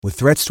With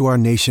threats to our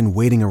nation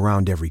waiting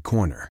around every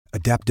corner,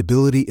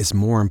 adaptability is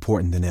more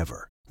important than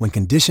ever. When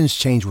conditions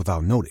change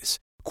without notice,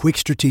 quick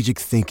strategic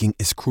thinking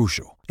is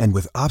crucial. And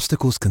with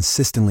obstacles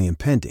consistently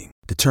impending,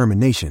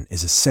 determination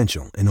is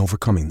essential in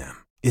overcoming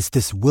them. It's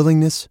this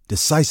willingness,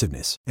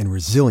 decisiveness, and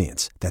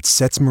resilience that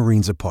sets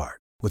Marines apart.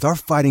 With our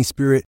fighting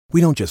spirit, we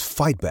don't just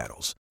fight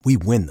battles, we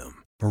win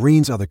them.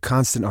 Marines are the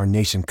constant our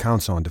nation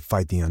counts on to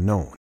fight the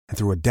unknown. And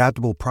through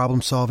adaptable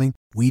problem solving,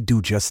 we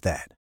do just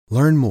that.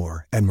 Learn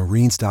more at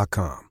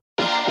marines.com.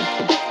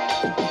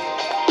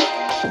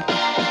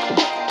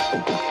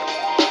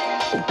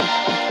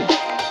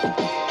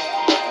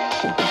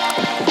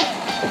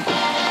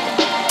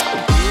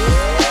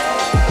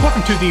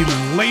 Welcome to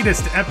the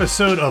latest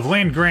episode of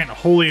Land Grant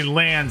Holy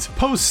Lands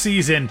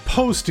postseason,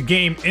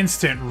 post-game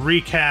instant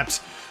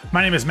recaps.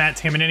 My name is Matt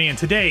Tamanini, and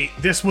today,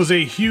 this was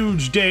a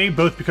huge day,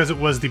 both because it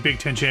was the Big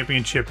Ten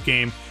Championship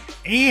game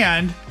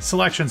and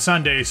Selection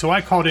Sunday, so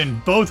I called in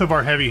both of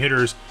our heavy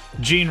hitters,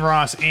 Gene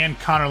Ross and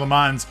Connor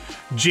Lamons.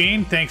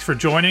 Gene, thanks for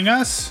joining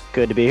us.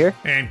 Good to be here.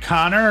 And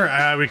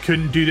Connor, we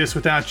couldn't do this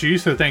without you,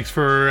 so thanks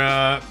for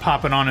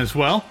popping on as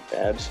well.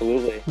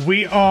 Absolutely.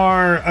 We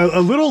are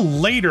a little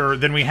later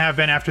than we have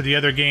been after the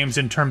other games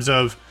in terms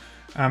of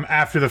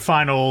after the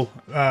final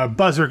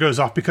buzzer goes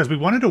off, because we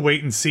wanted to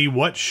wait and see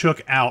what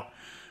shook out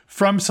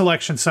from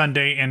Selection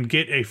Sunday and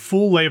get a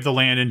full lay of the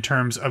land in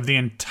terms of the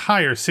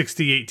entire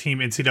 68-team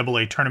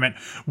NCAA tournament.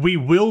 We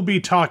will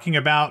be talking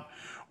about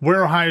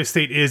where Ohio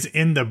State is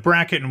in the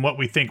bracket and what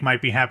we think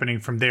might be happening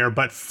from there.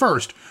 But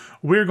first,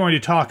 we're going to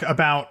talk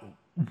about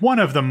one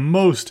of the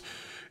most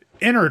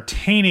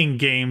entertaining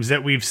games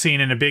that we've seen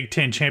in a Big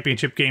Ten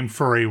championship game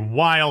for a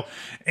while.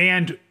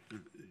 And,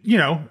 you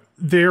know,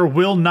 there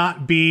will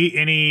not be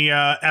any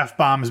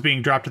F-bombs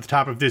being dropped at the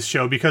top of this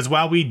show, because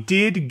while we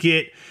did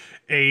get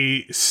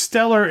a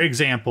stellar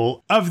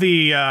example of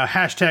the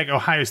hashtag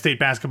Ohio State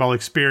basketball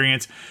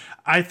experience,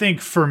 I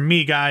think for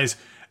me, guys,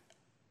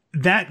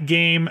 that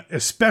game,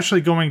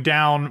 especially going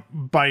down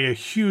by a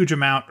huge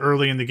amount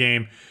early in the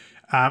game,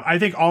 I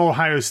think all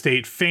Ohio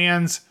State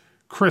fans,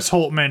 Chris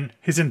Holtmann,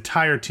 his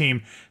entire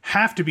team,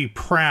 have to be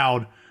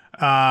proud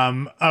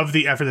of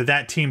the effort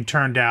that team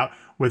turned out.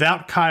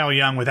 Without Kyle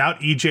Young, without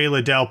EJ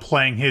Liddell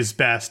playing his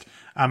best,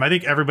 I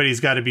think everybody's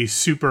got to be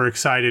super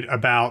excited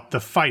about the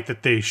fight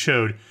that they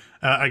showed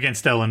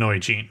against Illinois,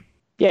 Gene.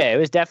 Yeah, it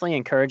was definitely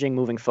encouraging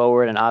moving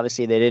forward, and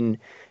obviously they didn't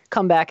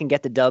come back and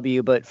get the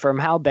W, but from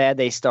how bad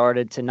they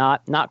started to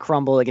not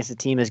crumble against a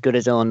team as good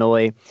as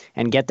Illinois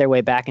and get their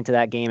way back into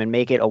that game and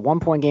make it a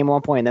 1-point game,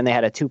 and then they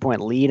had a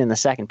 2-point lead in the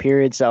second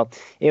period. So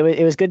it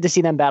was good to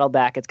see them battle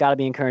back. It's got to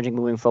be encouraging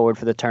moving forward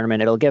for the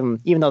tournament. It'll give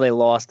them, even though they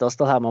lost, they'll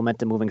still have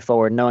momentum moving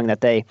forward, knowing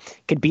that they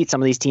could beat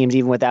some of these teams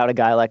even without a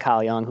guy like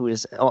Kyle Young, who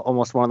is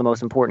almost one of the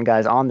most important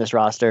guys on this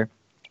roster.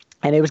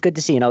 And it was good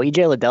to see,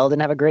 EJ Liddell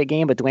didn't have a great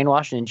game, but Dwayne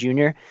Washington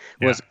Jr.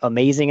 was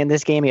amazing in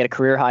this game. He had a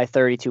career-high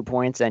 32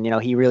 points, and,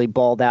 he really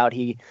balled out.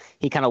 He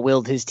kind of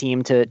willed his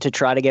team to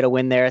try to get a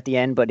win there at the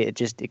end, but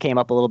it came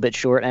up a little bit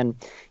short. And,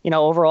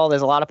 overall,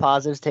 there's a lot of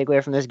positives to take away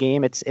from this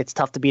game. It's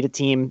tough to beat a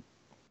team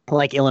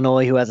like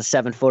Illinois, who has a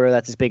 7-footer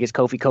that's as big as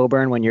Kofi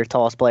Coburn when your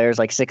tallest player is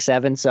like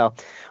 6'7". So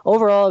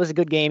overall, it was a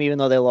good game, even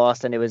though they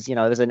lost, and it was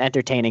an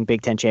entertaining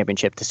Big Ten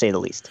championship, to say the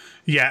least.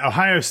 Yeah,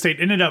 Ohio State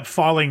ended up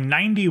falling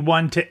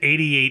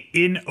 91-88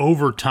 in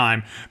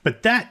overtime,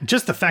 but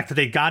just the fact that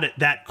they got it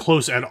that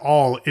close at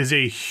all is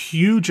a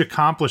huge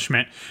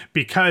accomplishment,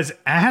 because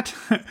at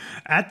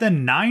the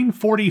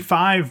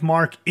 9:45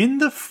 mark in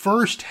the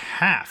first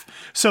half,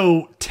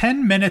 so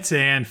 10 minutes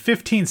and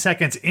 15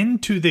 seconds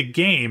into the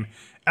game,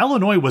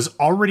 Illinois was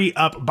already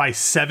up by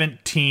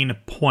 17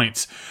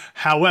 points.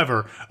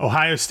 However,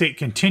 Ohio State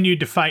continued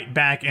to fight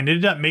back and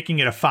ended up making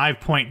it a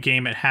 5-point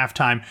game at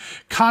halftime.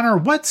 Connor,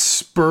 what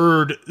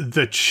spurred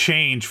the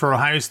change for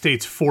Ohio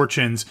State's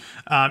fortunes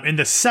in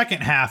the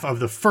second half of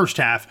the first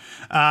half,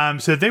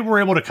 so that they were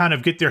able to kind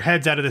of get their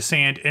heads out of the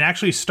sand and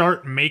actually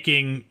start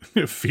making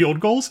field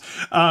goals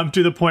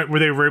to the point where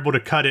they were able to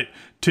cut it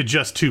to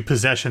just 2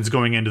 possessions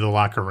going into the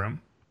locker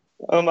room?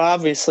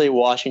 Obviously,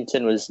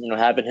 Washington was,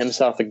 having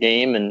himself a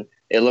game, and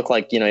it looked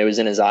like, it was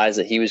in his eyes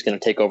that he was going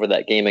to take over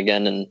that game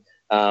again and,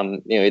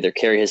 either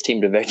carry his team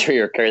to victory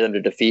or carry them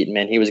to defeat. And,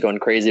 man, he was going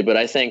crazy. But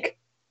I think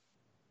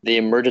the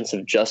emergence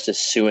of Justice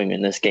Sueing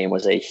in this game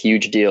was a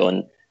huge deal.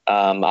 And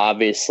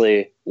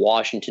obviously,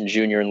 Washington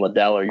Jr. and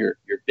Liddell are your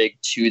big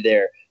two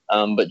there.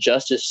 But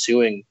Justice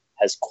Sueing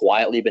has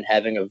quietly been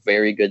having a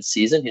very good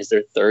season. He's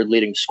their 3rd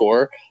leading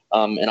scorer.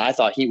 And I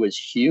thought he was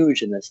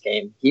huge in this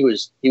game. He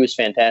was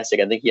fantastic.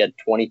 I think he had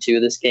 22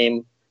 this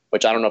game,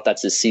 which I don't know if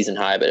that's his season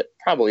high, but it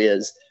probably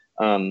is.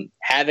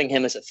 Having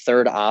him as a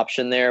 3rd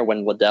option there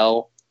when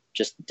Liddell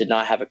just did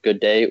not have a good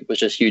day was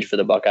just huge for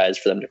the Buckeyes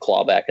for them to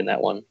claw back in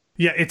that one.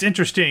 Yeah, it's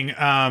interesting.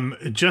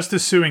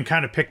 Justice Sueing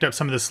kind of picked up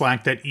some of the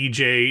slack that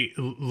EJ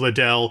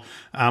Liddell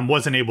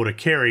wasn't able to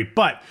carry,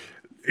 but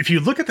if you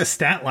look at the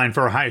stat line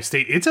for Ohio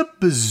State, it's a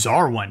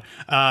bizarre one.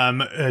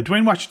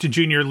 Dwayne Washington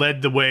Jr.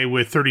 led the way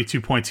with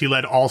 32 points. He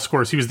led all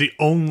scorers. He was the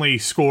only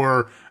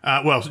scorer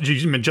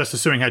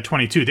Justice Sueing had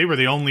 22. They were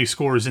the only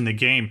scorers in the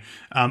game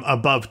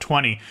above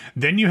 20.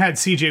 Then you had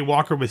CJ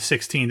Walker with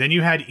 16. Then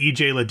you had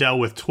EJ Liddell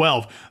with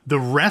 12. The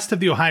rest of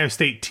the Ohio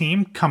State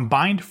team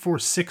combined for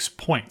 6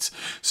 points.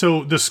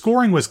 So the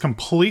scoring was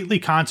completely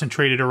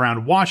concentrated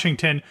around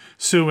Washington,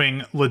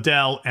 Sueing,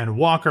 Liddell, and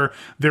Walker.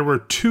 There were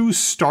 2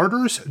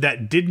 starters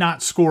that did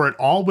not score at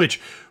all, which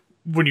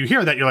when you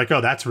hear that, you're like, oh,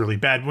 that's really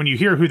bad. When you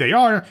hear who they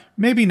are,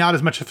 maybe not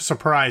as much of a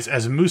surprise,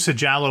 as Musa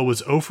Jallow was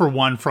 0 for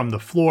 1 from the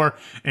floor,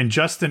 and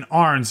Justin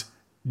Ahrens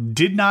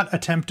did not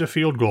attempt a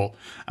field goal.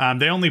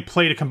 They only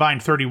played a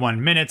combined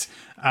 31 minutes.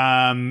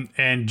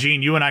 And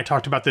Gene, you and I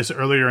talked about this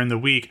earlier in the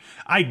week.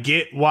 I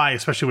get why,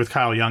 especially with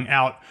Kyle Young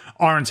out,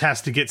 Ahrens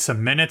has to get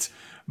some minutes,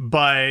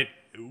 but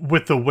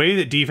with the way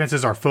that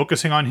defenses are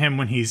focusing on him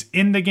when he's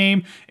in the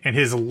game and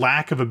his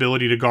lack of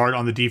ability to guard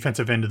on the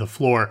defensive end of the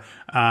floor,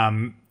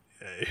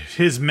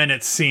 his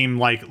minutes seem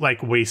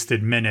like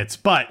wasted minutes.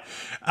 But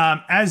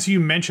as you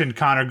mentioned,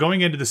 Connor,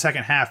 going into the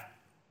second half,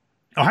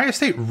 Ohio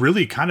State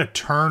really kind of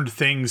turned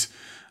things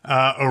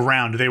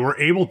around. They were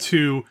able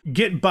to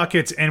get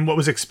buckets, and what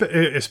was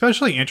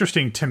especially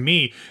interesting to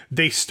me,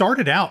 they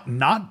started out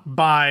not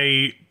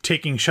by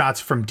taking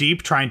shots from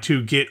deep, trying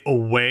to get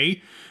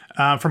away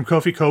from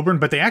Kofi Cockburn,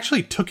 but they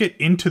actually took it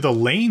into the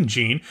lane,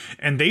 Gene,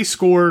 and they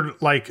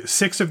scored like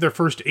 6 of their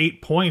first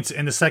 8 points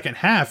in the second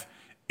half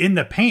in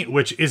the paint,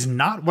 which is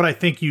not what I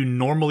think you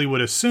normally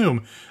would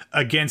assume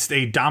against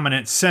a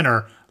dominant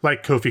center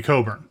like Kofi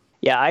Cockburn.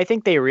 Yeah, I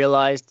think they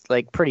realized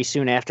like pretty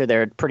soon after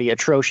their pretty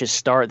atrocious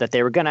start that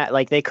they were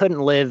they couldn't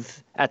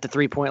live at the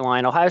 3-point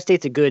line. Ohio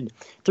State's a good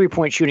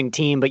 3-point shooting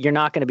team, but you're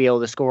not going to be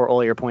able to score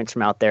all your points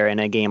from out there in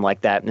a game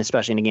like that, and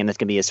especially in a game that's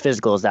going to be as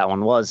physical as that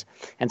one was.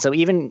 And so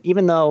even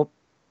though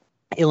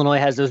Illinois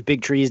has those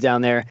big trees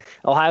down there,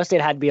 Ohio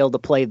State had to be able to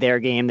play their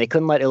game. They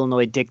couldn't let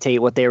Illinois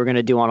dictate what they were going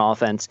to do on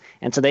offense.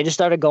 And so they just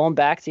started going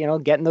back to,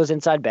 getting those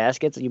inside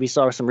baskets. We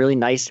saw some really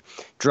nice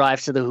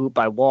drives to the hoop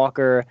by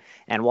Walker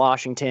and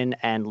Washington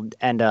and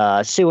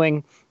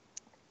Sueing.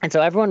 And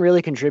so everyone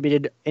really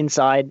contributed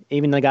inside,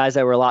 even the guys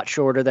that were a lot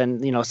shorter than,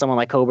 someone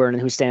like Cockburn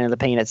who's standing in the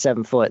paint at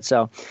 7 foot.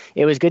 So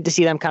it was good to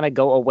see them kind of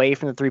go away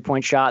from the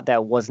 3-point shot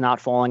that was not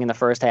falling in the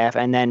first half.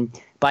 And then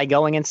by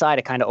going inside,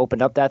 it kind of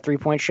opened up that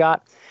 3-point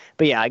shot.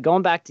 But yeah,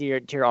 going back to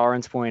your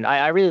Ahrens point,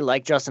 I really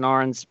like Justin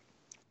Ahrens.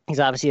 He's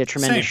obviously a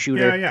tremendous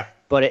shooter. Yeah.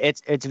 But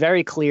it's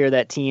very clear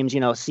that teams,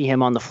 see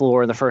him on the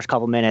floor in the first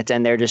couple minutes,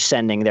 and they're just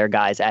sending their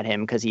guys at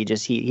him because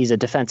he's a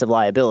defensive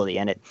liability.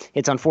 And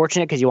it's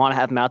unfortunate because you want to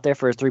have him out there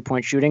for his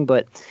 3-point shooting.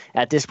 But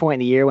at this point in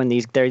the year, when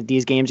these games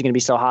are going to be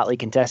so hotly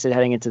contested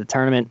heading into the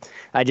tournament,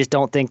 I just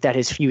don't think that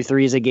his few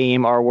threes a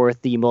game are worth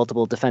the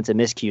multiple defensive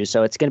miscues.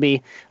 So it's going to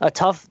be a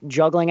tough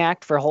juggling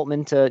act for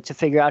Holtman to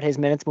figure out his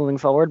minutes moving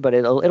forward. But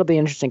it'll be an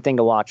interesting thing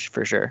to watch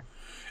for sure.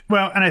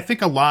 Well, and I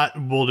think a lot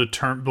will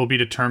be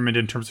determined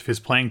in terms of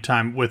his playing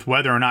time with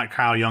whether or not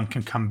Kyle Young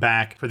can come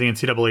back for the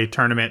NCAA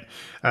tournament.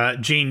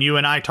 Gene, you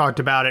and I talked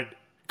about it.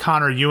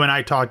 Connor, you and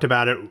I talked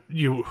about it.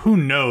 Who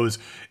knows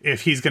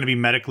if he's going to be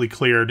medically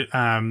cleared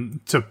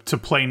to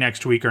play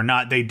next week or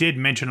not. They did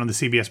mention on the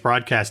CBS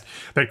broadcast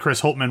that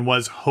Chris Holtman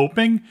was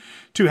hoping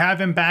to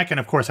have him back. And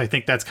of course, I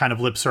think that's kind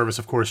of lip service.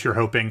 Of course, you're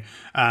hoping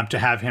to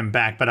have him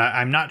back, but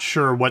I'm not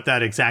sure what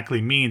that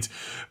exactly means.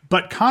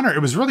 But Connor,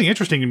 it was really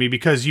interesting to me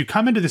because you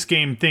come into this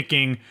game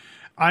thinking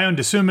Ion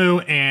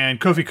Dosunmu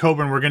and Kofi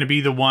Cockburn were going to be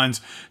the ones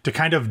to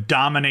kind of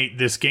dominate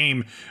this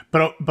game.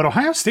 But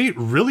Ohio State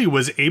really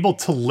was able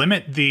to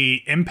limit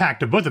the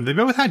impact of both of them.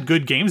 They both had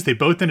good games. They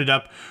both ended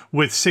up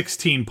with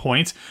 16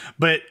 points.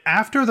 But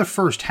after the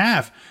first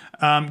half,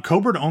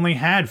 Cockburn only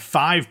had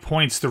 5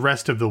 points the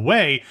rest of the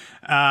way.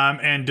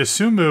 And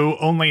Dosunmu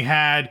only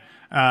had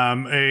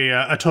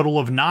a total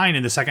of 9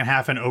 in the second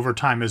half and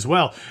overtime as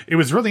well. It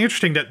was really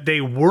interesting that they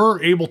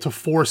were able to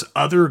force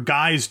other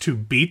guys to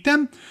beat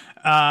them.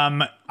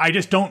 I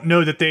just don't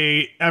know that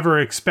they ever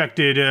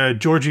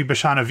expected Georgie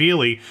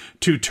Bashanavili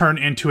to turn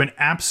into an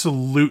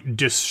absolute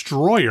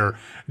destroyer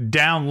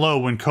down low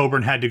when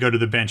Cockburn had to go to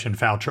the bench in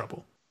foul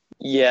trouble.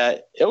 Yeah,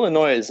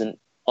 Illinois is an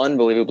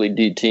unbelievably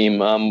deep team.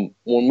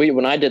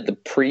 When I did the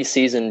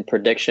preseason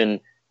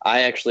prediction,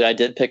 I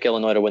did pick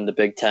Illinois to win the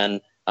Big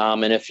Ten.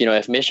 And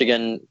if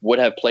Michigan would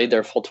have played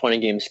their full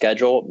 20-game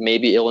schedule,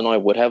 maybe Illinois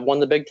would have won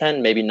the Big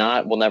Ten. Maybe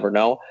not. We'll never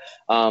know.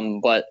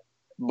 But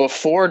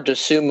before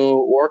Dosunmu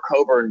or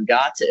Cockburn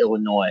got to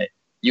Illinois,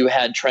 you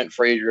had Trent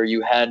Frazier,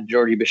 you had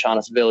Georgie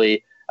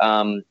Bashanavili.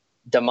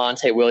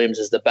 DeMonte Williams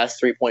is the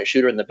best 3-point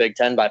shooter in the Big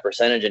Ten by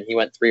percentage, and he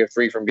went 3 of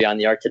 3 from beyond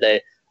the arc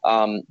today.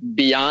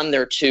 Beyond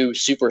their 2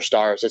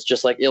 superstars, it's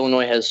just like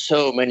Illinois has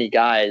so many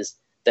guys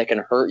that can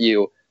hurt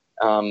you.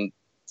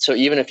 So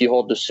even if you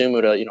hold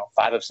Dosunmu to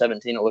 5 of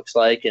 17, it looks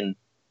like, and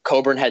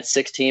Cockburn had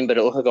 16, but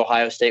it looked like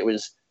Ohio State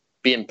was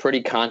being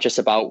pretty conscious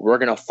about, we're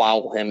going to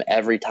foul him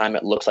every time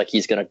it looks like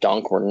he's going to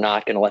dunk. We're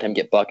not going to let him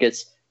get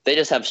buckets. they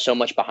just have so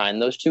much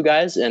behind those two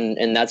guys,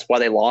 and that's why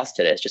they lost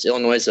today. It's just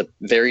Illinois is a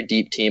very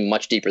deep team,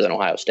 much deeper than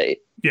Ohio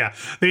State. Yeah,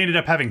 they ended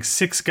up having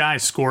 6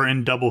 guys score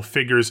in double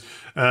figures.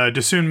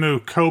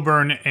 Dosunmu,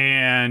 Coburn,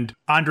 and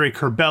Andre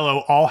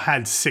Curbelo all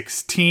had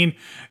 16.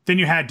 Then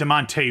you had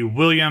DeMonte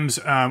Williams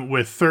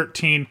with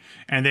 13.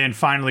 And then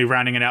finally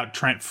rounding it out,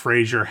 Trent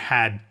Frazier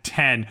had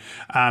 10.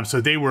 So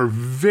they were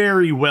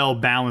very well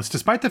balanced,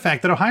 despite the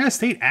fact that Ohio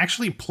State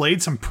actually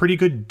played some pretty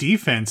good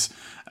defense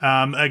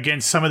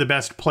against some of the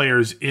best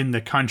players in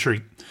the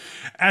country.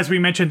 As we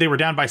mentioned, they were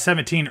down by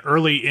 17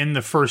 early in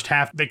the first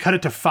half. They cut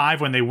it to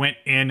 5 when they went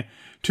in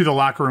to the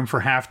locker room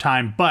for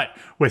halftime. But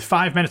with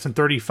 5 minutes and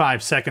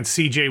 35 seconds,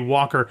 CJ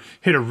Walker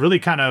hit a really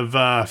kind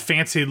of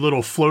fancy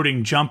little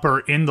floating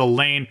jumper in the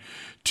lane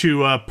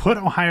to put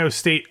Ohio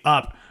State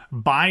up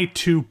by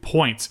 2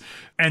 points.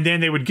 And then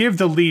they would give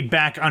the lead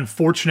back,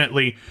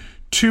 unfortunately,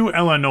 to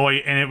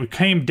Illinois, and it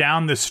came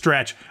down the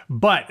stretch,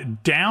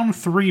 but down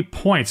 3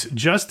 points.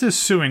 Justice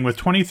Sueing, with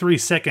 23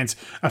 seconds,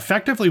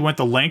 effectively went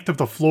the length of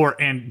the floor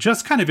and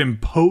just kind of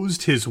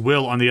imposed his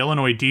will on the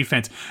Illinois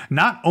defense.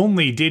 Not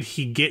only did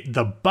he get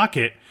the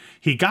bucket,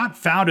 he got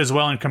fouled as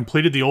well and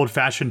completed the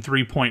old-fashioned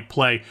three-point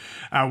play.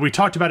 We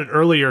talked about it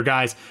earlier,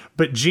 guys,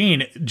 but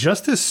Gene,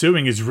 Justice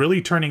Sueing is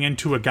really turning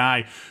into a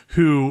guy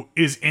who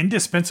is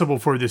indispensable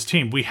for this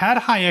team. We had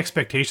high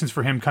expectations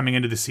for him coming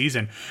into the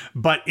season,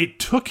 but it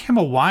took him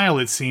a while,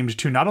 it seemed,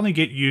 to not only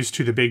get used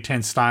to the Big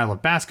Ten style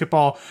of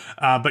basketball,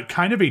 but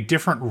kind of a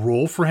different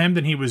role for him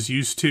than he was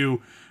used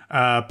to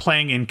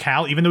playing in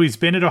Cal, even though he's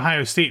been at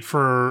Ohio State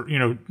for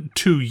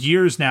 2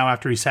 years now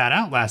after he sat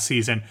out last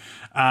season.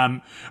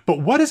 But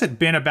what has it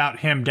been about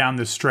him down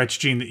the stretch,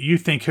 Gene, that you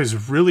think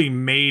has really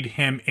made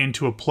him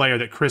into a player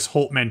that Chris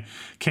Holtmann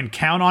can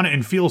count on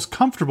and feels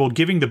comfortable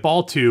giving the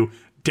ball to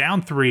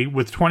down 3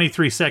 with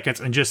 23 seconds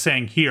and just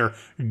saying, here,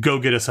 go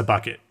get us a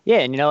bucket? Yeah,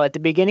 and at the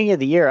beginning of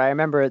the year, I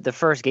remember the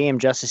first game,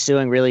 Justice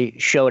Sueing really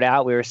showed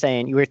out. We were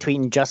saying, you were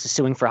tweeting Justice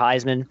Sueing for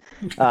Heisman.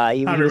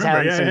 He was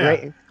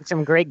having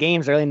some great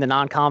games early in the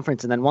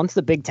non-conference, and then once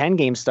the Big Ten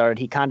game started,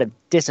 he kind of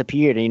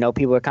disappeared. And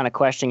people were kind of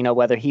questioning,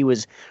 whether he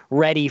was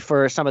ready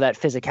for some of that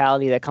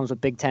physicality that comes with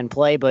Big Ten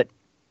play. But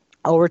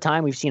over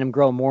time, we've seen him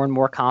grow more and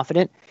more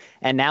confident.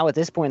 And now at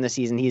this point in the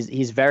season,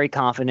 he's very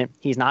confident.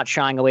 He's not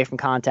shying away from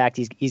contact.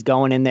 He's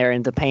going in there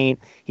into paint.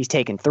 He's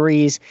taking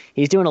threes.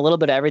 He's doing a little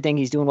bit of everything.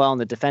 He's doing well on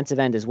the defensive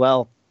end as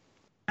well.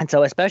 And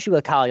so especially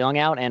with Kyle Young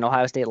out and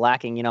Ohio State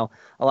lacking, a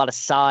lot of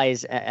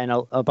size and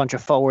a bunch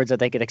of forwards that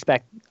they could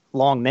expect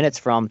long minutes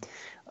from,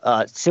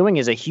 Sueing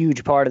is a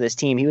huge part of this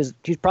team. He's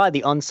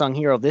probably the unsung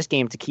hero of this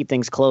game to keep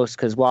things close,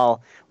 because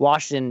while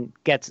Washington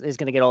is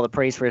going to get all the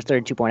praise for his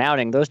 32-point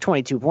outing, those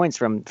 22 points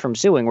from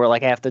Sueing were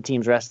like half the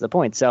team's rest of the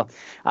points. So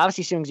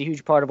obviously Sueing's a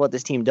huge part of what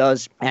this team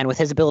does, and with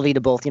his ability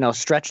to both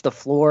stretch the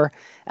floor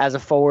as a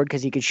forward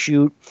because he could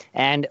shoot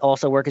and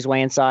also work his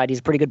way inside. He's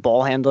a pretty good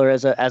ball handler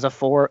as a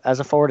forward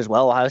as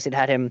well. Ohio State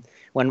had him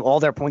when all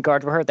their point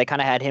guards were hurt. They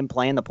kind of had him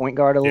playing the point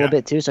guard a little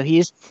bit too. So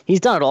he's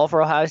done it all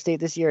for Ohio State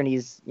this year, and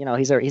he's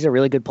a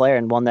really good player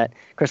and one that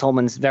Chris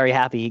Holtmann's very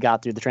happy he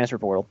got through the transfer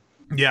portal.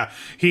 Yeah,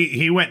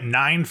 he went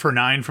 9 for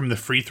 9 from the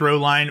free throw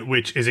line,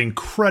 which is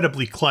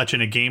incredibly clutch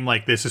in a game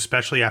like this,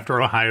 especially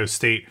after Ohio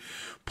State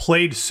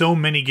played so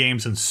many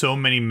games and so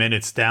many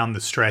minutes down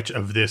the stretch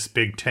of this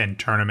Big Ten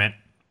tournament.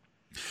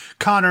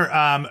 Connor,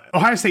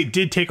 Ohio State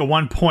did take a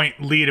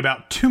 1-point lead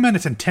about 2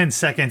 minutes and 10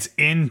 seconds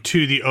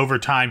into the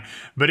overtime,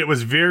 but it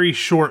was very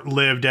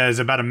short-lived, as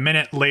about a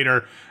minute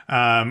later,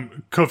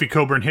 Kofi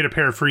Coburn hit a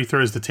pair of free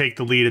throws to take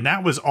the lead, and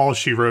that was all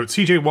she wrote.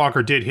 CJ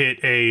Walker did hit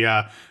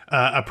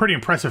a pretty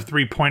impressive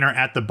three-pointer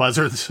at the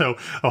buzzer, so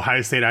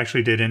Ohio State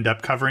actually did end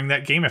up covering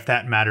that game, if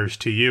that matters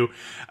to you.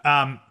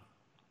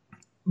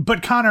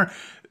 But Connor,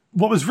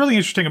 what was really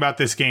interesting about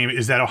this game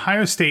is that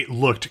Ohio State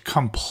looked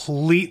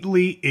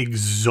completely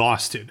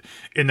exhausted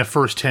in the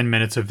first 10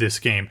 minutes of this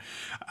game.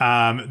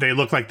 They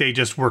looked like they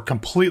just were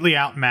completely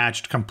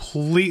outmatched,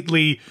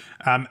 completely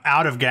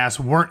out of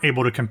gas, weren't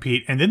able to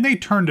compete, and then they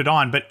turned it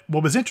on. But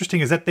what was interesting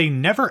is that they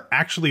never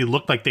actually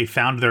looked like they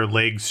found their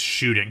legs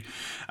shooting.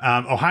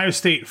 Ohio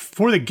State,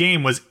 for the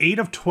game, was 8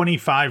 of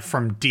 25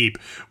 from deep,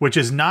 which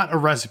is not a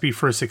recipe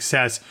for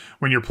success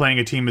when you're playing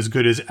a team as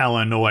good as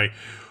Illinois.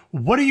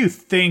 What do you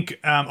think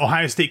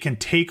Ohio State can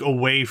take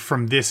away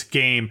from this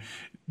game,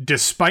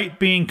 despite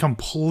being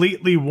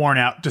completely worn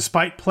out,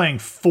 despite playing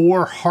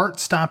 4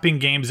 heart-stopping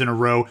games in a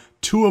row,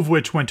 2 of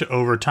which went to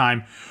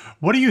overtime?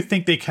 What do you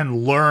think they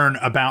can learn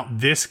about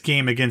this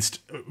game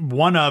against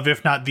one of,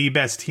 if not the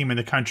best team in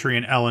the country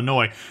in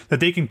Illinois, that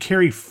they can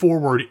carry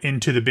forward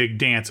into the big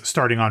dance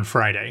starting on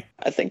Friday?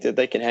 I think that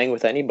they can hang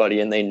with anybody,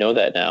 and they know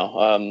that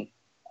now.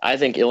 I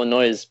think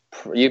Illinois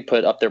you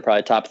put up there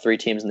probably top 3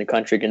 teams in the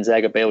country,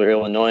 Gonzaga, Baylor,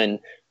 Illinois, and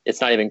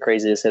it's not even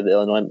crazy to say that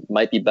Illinois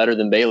might be better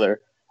than Baylor.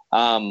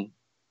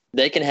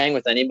 They can hang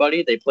with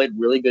anybody. They played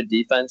really good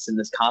defense in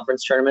this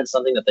conference tournament,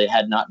 something that they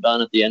had not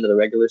done at the end of the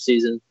regular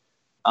season.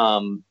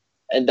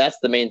 and that's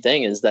the main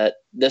thing, is that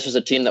this was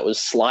a team that was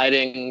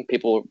sliding.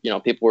 People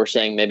were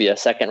saying maybe a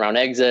second round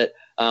exit,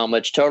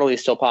 which totally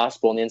is still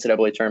possible in the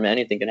NCAA tournament.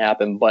 Anything can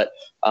happen, but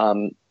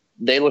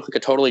they look like a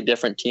totally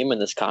different team in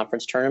this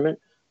conference tournament.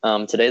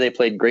 Today they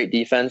played great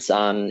defense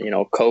on,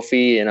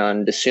 Kofi and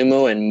on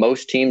Dosunmu, and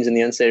most teams in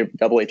the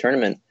NCAA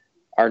tournament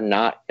are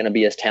not going to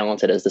be as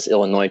talented as this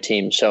Illinois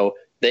team. So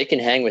they can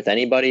hang with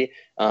anybody.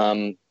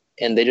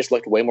 And they just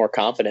looked way more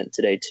confident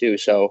today too.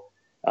 So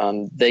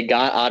they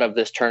got out of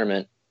this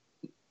tournament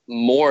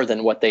more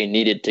than what they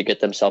needed to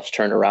get themselves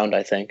turned around,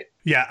 I think.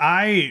 Yeah,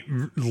 I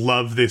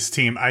love this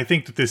team. I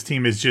think that this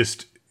team is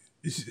just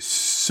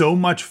so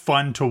much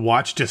fun to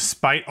watch,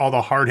 despite all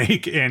the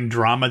heartache and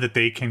drama that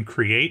they can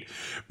create.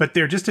 But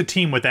they're just a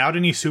team without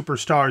any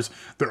superstars.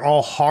 They're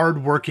all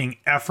hardworking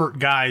effort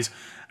guys.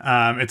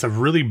 It's a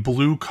really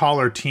blue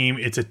collar team.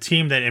 It's a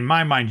team that in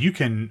my mind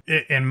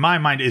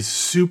is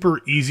super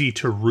easy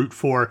to root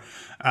for,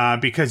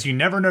 because you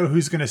never know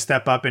who's going to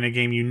step up in a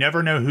game. You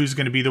never know who's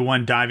going to be the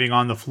one diving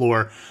on the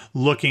floor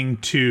looking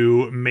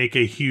to make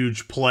a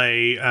huge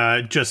play,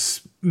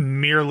 just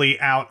merely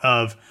out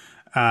of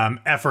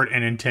effort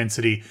and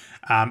intensity.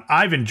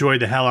 I've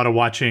enjoyed the hell out of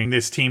watching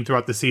this team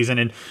throughout the season,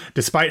 and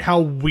despite how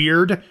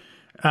weird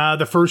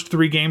the first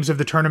 3 games of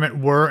the tournament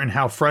were and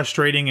how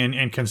frustrating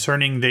and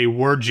concerning they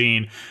were,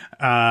 Gene,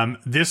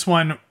 this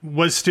one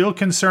was still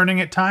concerning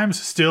at times,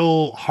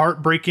 still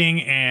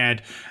heartbreaking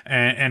and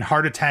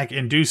heart attack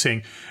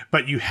inducing.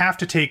 But you have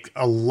to take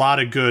a lot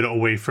of good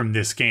away from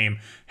this game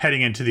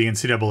heading into the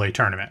NCAA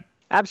tournament.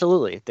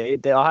 Absolutely.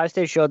 The Ohio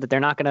State showed that they're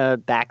not going to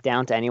back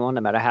down to anyone,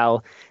 no matter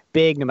how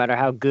big, no matter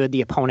how good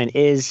the opponent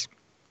is.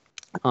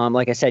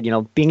 Like I said,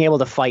 being able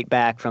to fight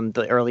back from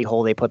the early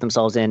hole they put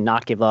themselves in,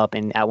 not give up,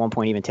 and at one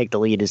point even take the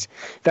lead is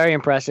very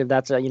impressive.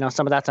 That's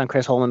some of that's on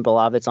Chris Holman, but a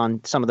lot of it's on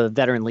some of the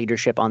veteran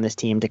leadership on this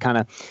team to kind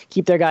of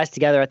keep their guys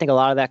together. I think a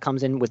lot of that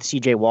comes in with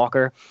CJ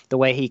Walker, the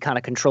way he kind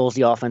of controls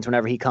the offense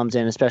whenever he comes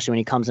in, especially when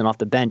he comes in off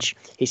the bench.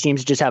 He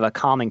seems to just have a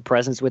calming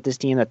presence with this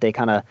team that they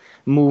kind of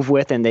move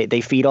with and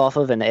they feed off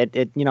of, and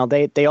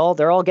they're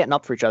all getting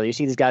up for each other. You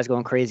see these guys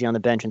going crazy on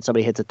the bench and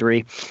somebody hits a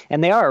 3,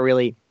 and they are a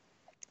really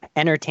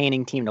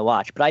entertaining team to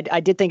watch. But I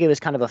did think it was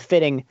kind of a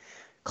fitting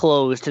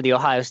close to the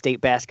Ohio State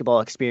basketball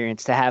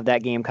experience to have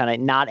that game kind of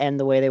not end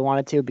the way they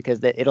wanted to,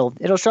 because it'll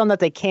show them that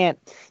they can't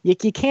you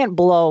can't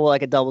blow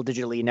like a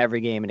double-digit lead in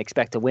every game and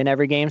expect to win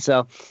every game.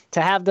 So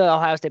to have the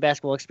Ohio State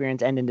basketball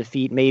experience end in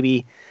defeat,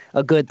 maybe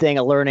a good thing,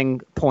 a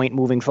learning point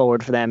moving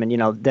forward for them. And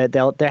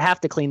they'll have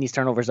to clean these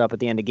turnovers up at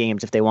the end of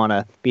games if they want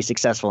to be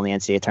successful in the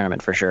NCAA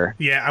tournament for sure.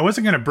 Yeah, I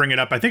wasn't going to bring it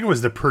up. I think it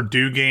was the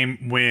Purdue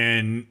game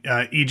when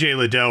EJ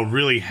Liddell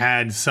really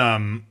had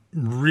some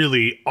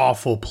really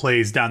awful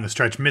plays down the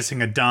stretch, missing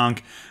a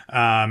dunk,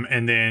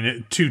 and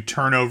then 2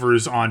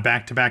 turnovers on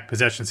back-to-back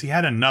possessions. He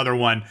had another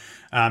one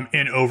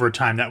in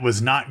overtime that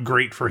was not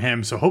great for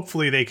him. So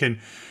hopefully they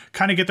can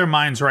kind of get their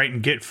minds right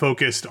and get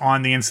focused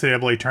on the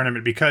NCAA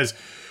tournament, because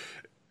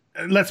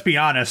let's be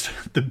honest,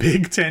 the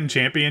Big Ten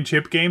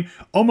championship game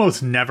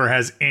almost never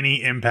has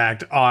any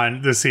impact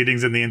on the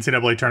seedings in the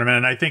NCAA tournament.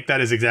 And I think that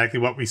is exactly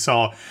what we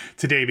saw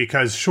today,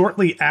 because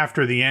shortly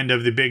after the end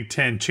of the Big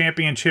Ten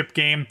championship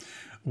game,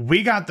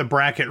 we got the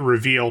bracket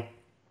reveal,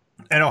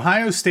 and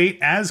Ohio State,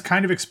 as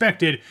kind of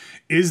expected,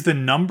 is the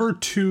number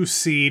 2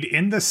 seed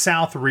in the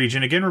South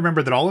region. Again,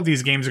 remember that all of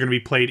these games are going to be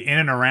played in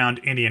and around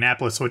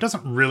Indianapolis, so it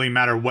doesn't really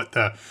matter what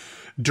the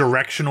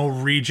directional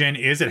region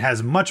is. It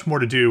has much more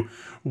to do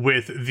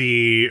with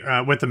the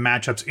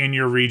matchups in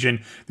your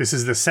region. This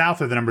is the South.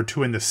 They're the number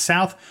 2 in the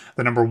South.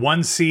 The number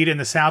 1 seed in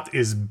the South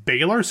is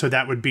Baylor, so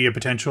that would be a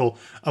potential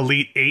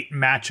Elite 8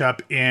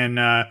 matchup in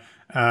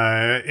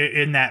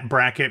that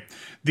bracket.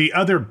 The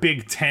other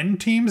Big Ten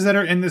teams that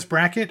are in this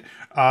bracket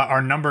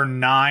are number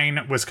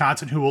 9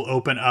 Wisconsin, who will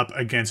open up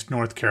against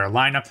North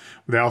Carolina.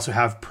 They also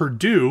have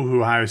Purdue,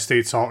 who Ohio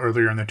State saw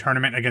earlier in the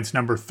tournament, against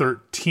number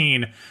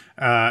 13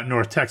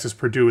 North Texas.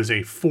 Purdue is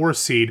a 4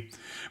 seed.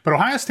 But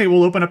Ohio State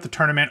will open up the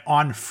tournament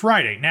on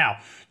Friday. Now,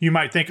 you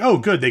might think, oh,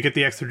 good, they get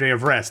the extra day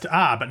of rest.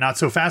 But not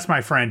so fast,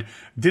 my friend.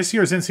 This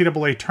year's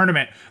NCAA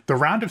tournament, the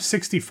round of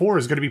 64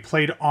 is going to be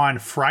played on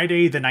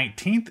Friday the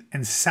 19th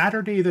and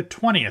Saturday the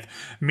 20th,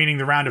 meaning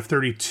the round of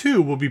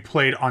 32 will be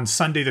played on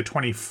Sunday the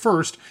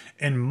 21st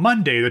and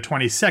Monday the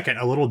 22nd.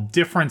 A little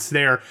difference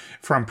there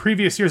from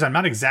previous years. I'm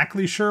not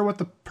exactly sure what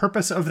the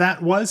purpose of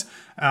that was,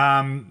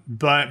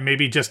 but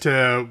maybe just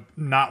to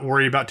not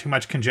worry about too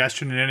much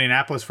congestion in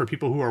Indianapolis for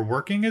people who are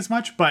working as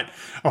much. But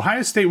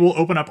Ohio State will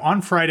open up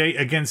on Friday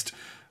against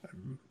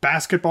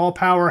basketball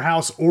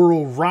powerhouse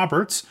Oral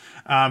Roberts.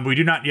 We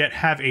do not yet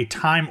have a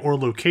time or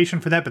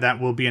location for that, but that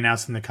will be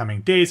announced in the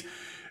coming days.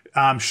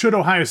 Should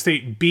Ohio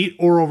State beat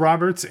Oral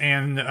Roberts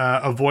and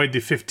avoid the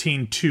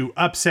 15-2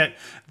 upset,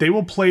 they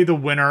will play the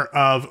winner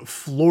of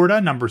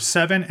Florida, number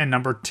 7, and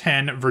number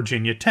 10,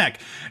 Virginia Tech.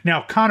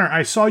 Now, Connor,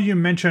 I saw you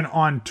mention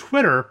on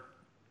Twitter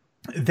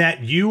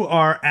that you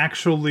are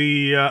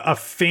actually a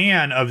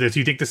fan of this.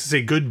 You think this is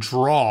a good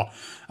draw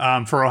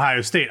for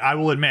Ohio State. I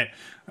will admit,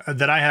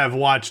 that I have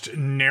watched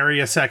nary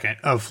a second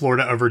of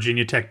Florida or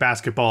Virginia Tech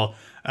basketball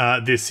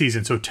this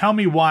season. So tell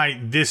me why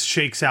this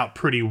shakes out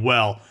pretty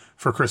well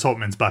for Chris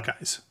Holtman's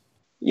Buckeyes.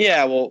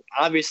 Yeah, well,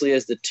 obviously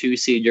as the 2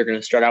 seed, you're going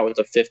to start out with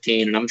a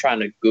 15, and I'm trying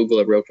to Google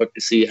it real quick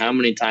to see how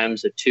many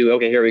times a 2.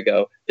 Okay, here we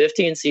go.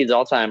 15 seeds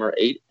all time are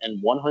 8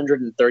 and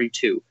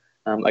 132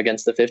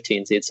 against the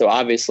 15 seed. So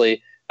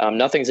obviously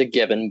nothing's a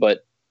given,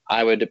 but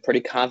I would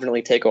pretty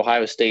confidently take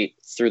Ohio State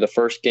through the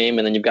first game,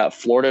 and then you've got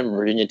Florida and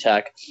Virginia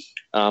Tech.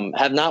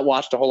 Have not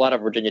watched a whole lot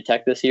of Virginia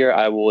Tech this year,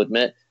 I will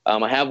admit.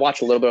 I have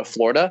watched a little bit of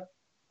Florida.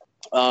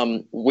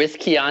 With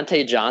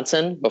Keontae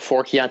Johnson,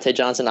 before Keontae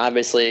Johnson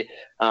obviously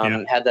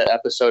had that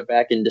episode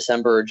back in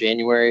December or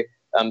January,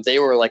 they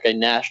were like a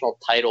national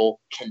title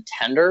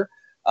contender.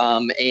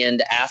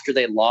 And after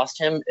they lost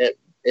him,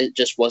 it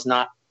just was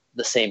not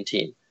the same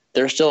team.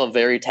 They're still a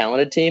very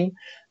talented team,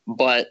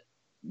 but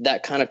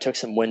that kind of took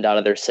some wind out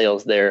of their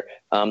sails there.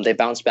 They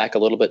bounced back a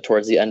little bit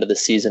towards the end of the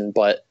season,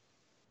 but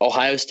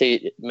Ohio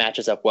State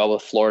matches up well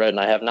with Florida, and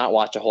I have not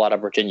watched a whole lot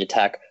of Virginia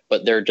Tech,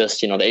 but they're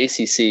just, the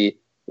ACC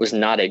was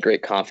not a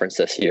great conference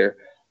this year.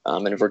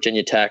 And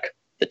Virginia Tech,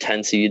 the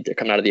 10 seed, they're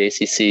coming out of the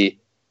ACC.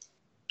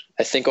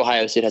 I think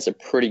Ohio State has a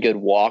pretty good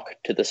walk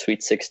to the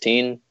Sweet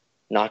 16,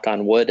 knock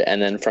on wood.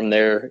 And then from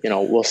there,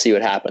 we'll see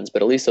what happens.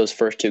 But at least those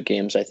first 2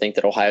 games, I think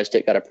that Ohio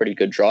State got a pretty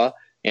good draw.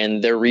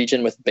 And their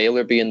region with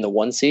Baylor being the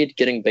 1 seed,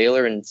 getting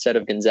Baylor instead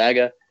of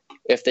Gonzaga,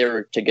 if they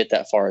were to get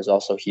that far, is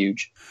also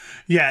huge.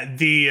 Yeah,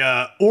 the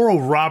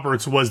Oral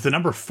Roberts was the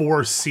number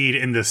 4 seed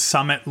in the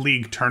Summit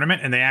League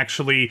tournament, and they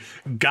actually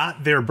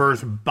got their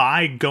berth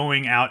by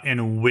going out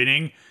and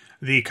winning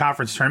the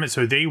conference tournament.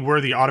 So they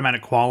were the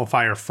automatic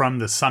qualifier from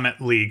the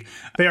Summit League.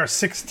 They are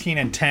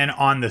 16-10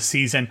 on the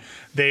season.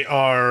 They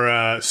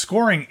are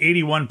scoring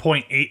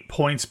 81.8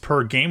 points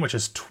per game, which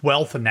is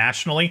 12th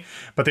nationally,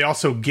 but they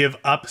also give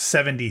up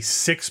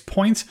 76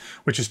 points,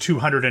 which is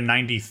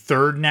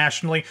 293rd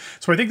nationally.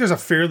 So I think there's a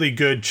fairly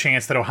good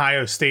chance that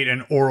Ohio State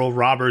and Oral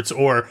Roberts,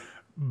 or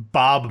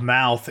Bob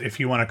Mouth, if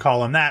you want to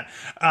call him that,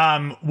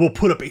 will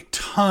put up a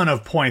ton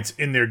of points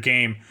in their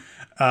game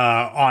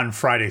on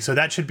Friday. So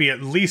that should be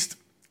at least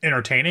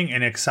entertaining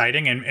and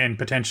exciting, and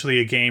potentially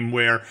a game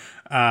where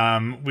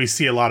we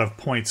see a lot of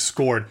points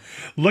scored.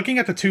 Looking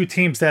at the 2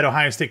 teams that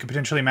Ohio State could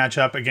potentially match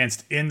up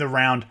against in the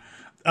round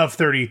of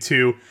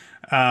 32,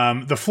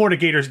 the Florida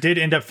Gators did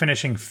end up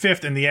finishing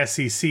 5th in the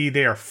SEC.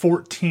 They are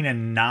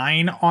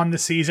 14-9 on the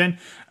season.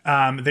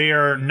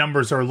 Their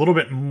numbers are a little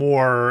bit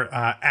more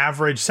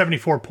average,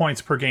 74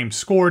 points per game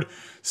scored,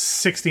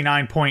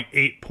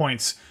 69.8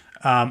 points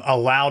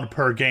allowed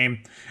per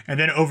game. And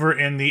then over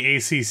in the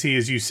ACC,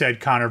 as you said,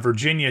 Connor,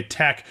 Virginia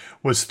Tech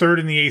was 3rd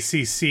in the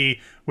ACC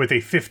with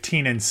a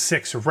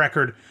 15-6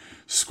 record,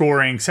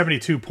 scoring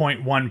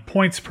 72.1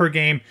 points per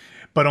game,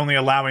 but only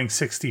allowing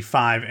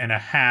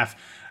 65.5.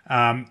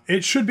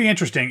 It should be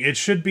interesting. It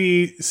should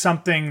be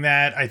something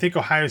that I think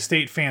Ohio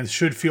State fans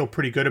should feel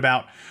pretty good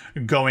about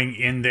going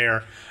in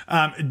there.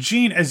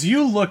 Gene, as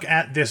you look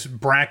at this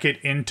bracket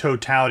in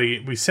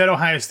totality, we said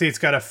Ohio State's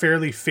got a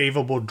fairly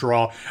favorable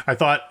draw. I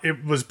thought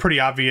it was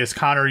pretty obvious.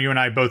 Connor, you and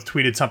I both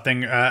tweeted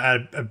something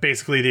at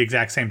basically the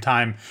exact same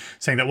time,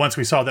 saying that once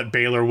we saw that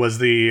Baylor was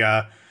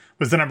the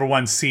number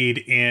 1 seed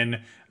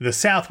in the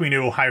South, we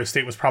knew Ohio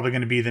State was probably going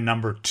to be the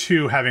number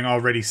 2, having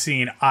already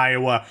seen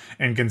Iowa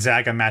and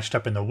Gonzaga matched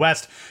up in the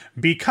West,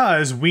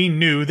 because we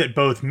knew that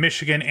both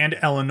Michigan and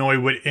Illinois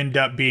would end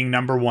up being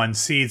number 1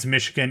 seeds,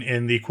 Michigan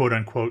in the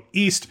quote-unquote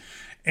East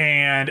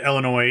and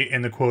Illinois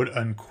in the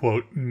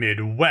quote-unquote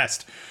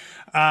Midwest.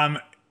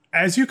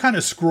 As you kind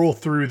of scroll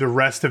through the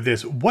rest of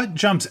this, what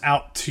jumps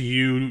out to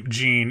you,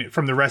 Gene,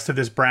 from the rest of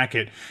this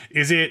bracket?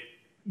 Is it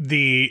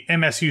the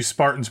MSU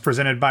Spartans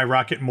presented by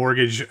Rocket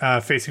Mortgage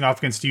facing off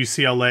against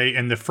UCLA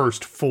in the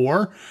first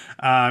 4?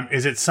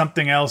 Is it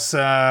something else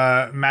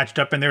matched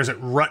up in there? Is it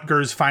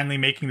Rutgers finally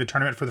making the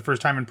tournament for the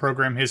first time in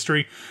program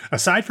history?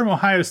 Aside from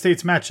Ohio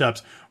State's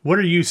matchups, what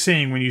are you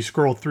seeing when you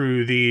scroll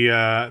through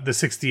the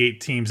 68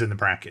 teams in the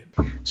bracket?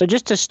 So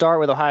just to start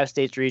with Ohio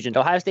State's region,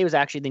 Ohio State was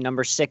actually the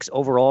number 6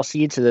 overall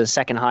seed, so the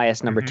second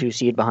highest number 2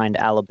 seed behind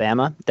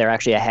Alabama. They're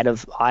actually ahead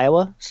of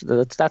Iowa,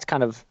 so that's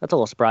a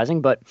little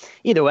surprising, but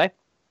either way,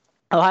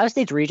 Ohio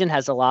State's region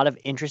has a lot of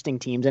interesting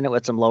teams in it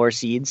with some lower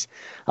seeds.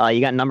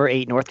 You got number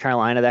 8 North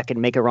Carolina that can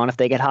make a run if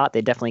they get hot.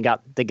 They definitely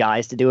got the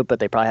guys to do it,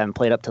 but they probably haven't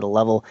played up to the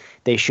level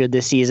they should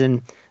this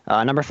season.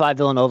 Number 5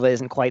 Villanova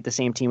isn't quite the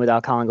same team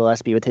without Colin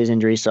Gillespie with his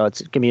injury, so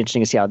it's going to be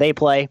interesting to see how they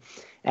play.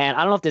 And I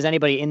don't know if there's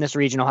anybody in this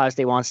region Ohio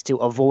State wants to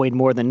avoid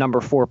more than number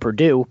 4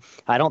 Purdue.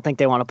 I don't think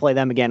they want to play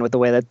them again with the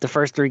way that the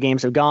first 3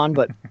 games have gone,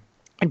 but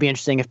it'd be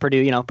interesting if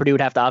Purdue would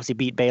have to obviously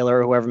beat Baylor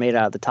or whoever made it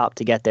out of the top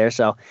to get there.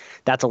 So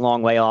that's a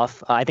long way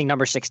off. I think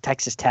number 6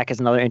 Texas Tech is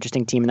another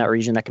interesting team in that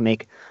region that can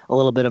make a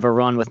little bit of a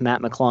run with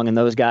Matt McClung and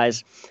those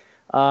guys.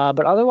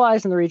 But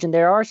otherwise in the region,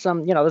 there are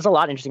some, there's a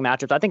lot of interesting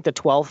matchups. I think the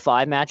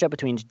 12-5 matchup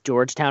between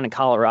Georgetown and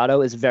Colorado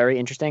is very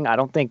interesting. I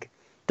don't think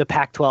the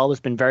Pac-12 has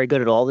been very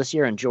good at all this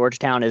year, and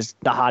Georgetown is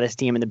the hottest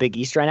team in the Big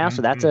East right now.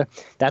 So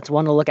that's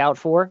one to look out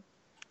for.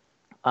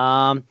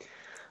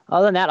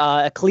 Other than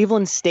that,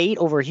 Cleveland State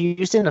over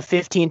Houston, a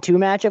 15-2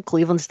 matchup.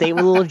 Cleveland State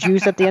with a little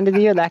juice at the end of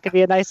the year. That could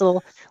be a nice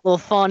little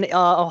fun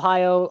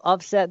Ohio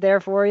upset there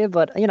for you.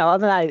 But,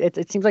 other than that,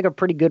 it seems like a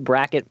pretty good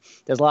bracket.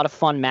 There's a lot of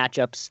fun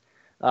matchups.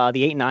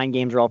 The 8 and 9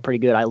 games are all pretty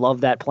good. I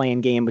love that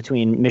play-in game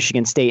between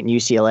Michigan State and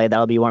UCLA.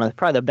 That'll be one of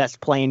probably the best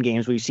play-in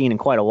games we've seen in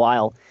quite a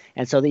while.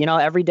 And so,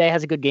 every day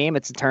has a good game.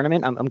 It's a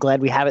tournament. I'm glad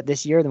we have it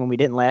this year than when we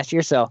didn't last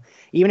year. So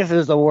even if it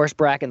was the worst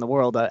bracket in the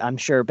world, I'm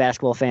sure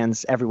basketball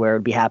fans everywhere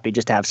would be happy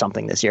just to have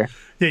something this year.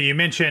 Yeah, you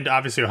mentioned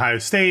obviously Ohio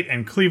State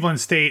and Cleveland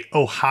State.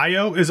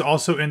 Ohio is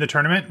also in the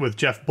tournament with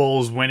Jeff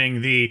Bowles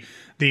winning the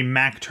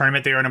MAC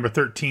tournament. They are number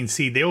 13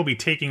 seed. They will be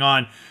taking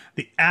on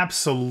the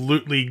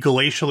absolutely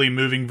glacially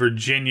moving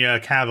Virginia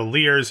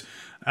Cavaliers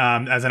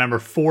as a number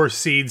 4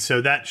 seed.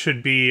 So that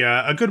should be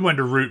a good one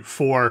to root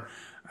for.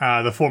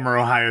 The former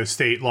Ohio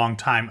State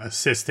longtime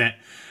assistant.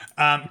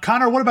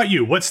 Connor, what about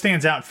you? What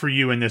stands out for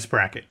you in this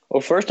bracket?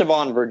 Well, first of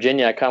all, in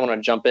Virginia, I kind of want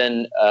to jump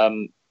in.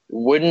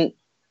 Wouldn't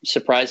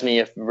surprise me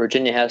if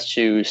Virginia has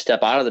to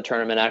step out of the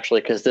tournament,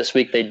 actually, because this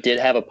week they did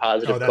have a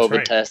positive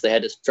COVID test. They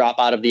had to drop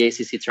out of the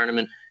ACC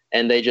tournament,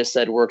 and they just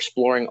said, we're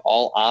exploring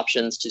all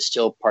options to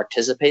still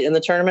participate in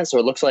the tournament. So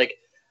it looks like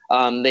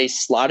they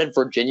slotted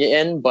Virginia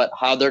in, but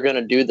how they're going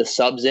to do the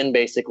subs in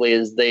basically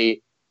is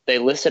they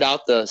listed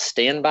out the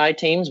standby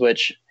teams,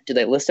 which do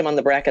they list them on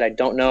the bracket? I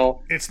don't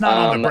know. It's not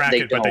on the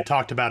bracket, but they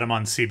talked about them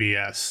on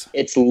CBS.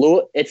 It's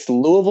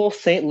Louisville,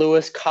 St.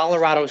 Louis,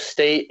 Colorado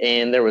State,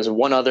 and there was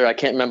one other, I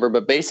can't remember.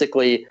 But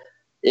basically,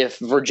 if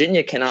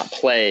Virginia cannot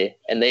play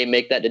and they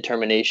make that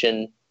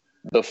determination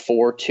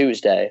before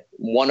Tuesday,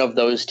 one of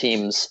those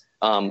teams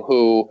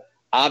who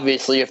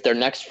obviously, if their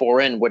next 4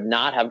 in would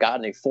not have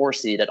gotten a 4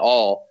 seed at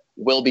all,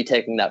 will be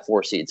taking that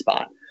 4 seed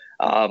spot.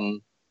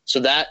 So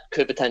that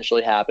could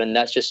potentially happen.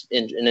 That's just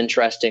an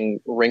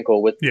interesting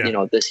wrinkle with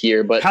this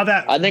year. But how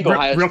that, I think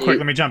Ohio real State, quick,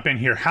 let me jump in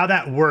here. How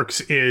that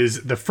works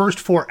is the first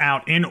 4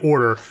 out in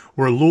order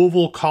were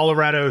Louisville,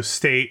 Colorado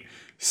State,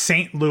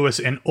 St. Louis,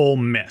 and Ole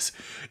Miss.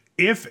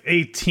 If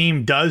a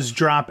team does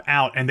drop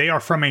out and they are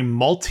from a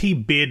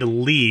multi-bid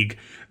league,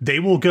 they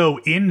will go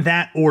in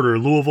that order,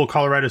 Louisville,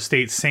 Colorado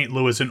State, St.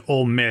 Louis, and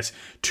Ole Miss,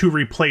 to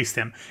replace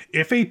them.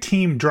 If a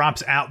team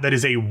drops out that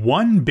is a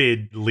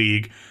 1-bid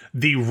league,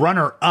 the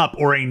runner-up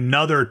or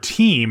another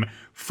team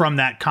from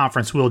that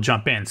conference will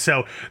jump in.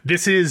 So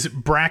this is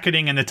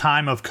bracketing in the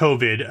time of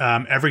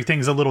COVID.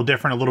 Everything's a little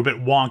different, a little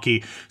bit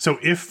wonky. So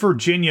if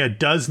Virginia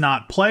does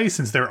not play,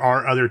 since there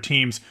are other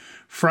teams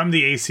from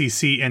the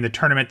ACC in the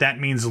tournament, that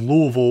means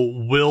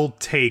Louisville will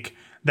take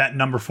that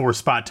number 4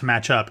 spot to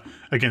match up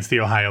against the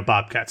Ohio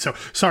Bobcats. So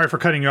sorry for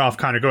cutting you off,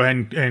 Connor. Go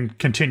ahead and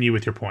continue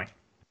with your point.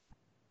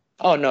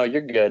 Oh, no,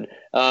 you're good.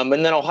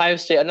 And then Ohio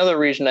State, another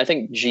region, I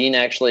think Gene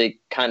actually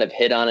kind of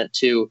hit on it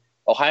too.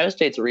 Ohio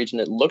State's a region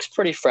that looks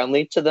pretty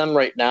friendly to them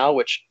right now,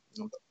 which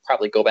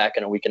probably go back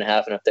in a week and a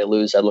half, and if they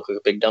lose, I look like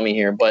a big dummy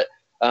here. But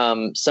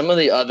some of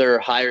the other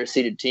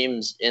higher-seeded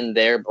teams in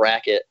their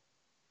bracket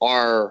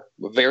are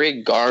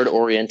very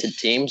guard-oriented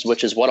teams,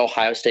 which is what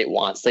Ohio State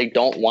wants. They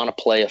don't want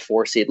to play a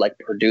 4 seed like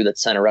Purdue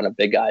that's sent around a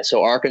big guy.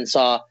 So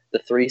Arkansas, the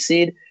 3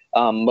 seed,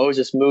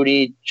 Moses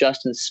Moody,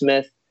 Justin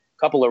Smith, a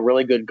couple of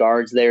really good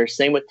guards there.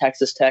 Same with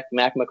Texas Tech,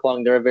 Mac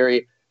McClung. They're a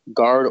very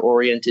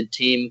guard-oriented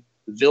team.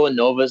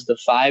 Villanova's the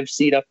 5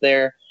 seed up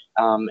there.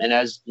 And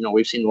as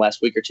we've seen the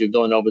last week or two,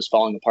 Villanova's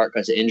falling apart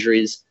because of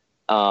injuries.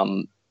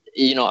 I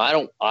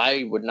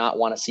would not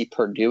want to see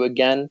Purdue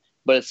again.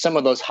 But it's some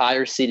of those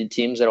higher-seeded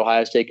teams that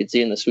Ohio State could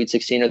see in the Sweet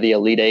 16 or the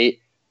Elite 8.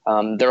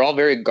 They're all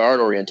very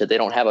guard-oriented. They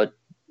don't have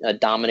a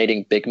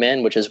dominating big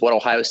man, which is what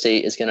Ohio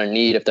State is going to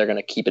need if they're going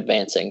to keep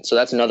advancing. So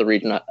that's another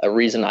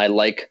reason I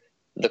like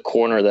the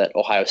corner that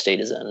Ohio State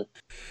is in.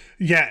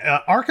 Yeah,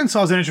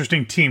 Arkansas is an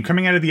interesting team.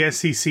 Coming out of the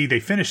SEC, they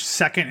finished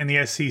second in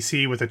the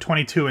SEC with a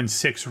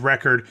 22-6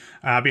 record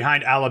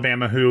behind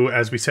Alabama, who,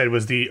 as we said,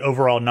 was the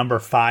overall number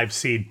 5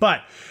 seed.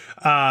 But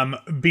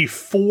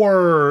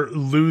before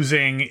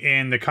losing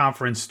in the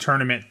conference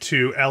tournament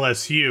to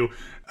LSU,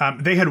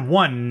 they had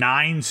won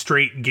 9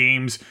 straight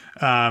games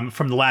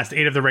from the last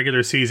 8 of the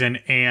regular season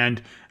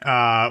and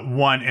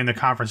won in the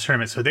conference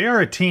tournament. So they are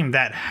a team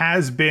that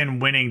has been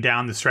winning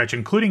down the stretch,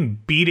 including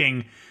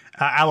beating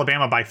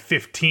Alabama by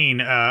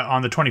 15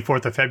 on the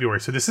 24th of February.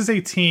 So this is a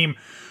team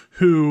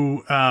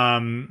who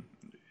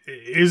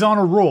is on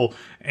a roll.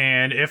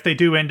 And if they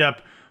do end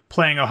up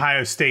playing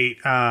Ohio State,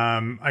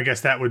 I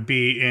guess that would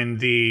be in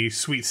the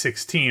Sweet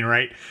 16,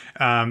 right?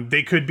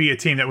 They could be a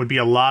team that would be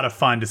a lot of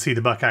fun to see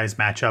the Buckeyes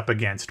match up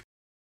against.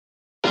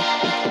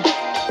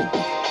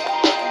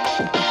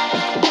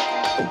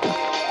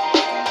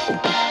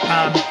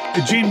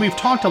 Gene, we've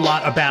talked a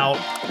lot about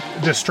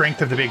the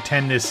strength of the Big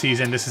Ten this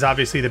season. This is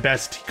obviously the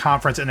best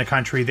conference in the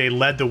country. They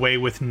led the way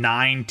with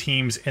 9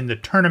 teams in the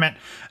tournament.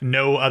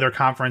 No other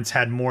conference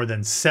had more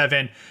than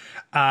 7.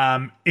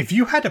 If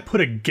you had to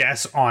put a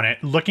guess on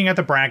it, looking at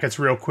the brackets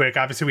real quick,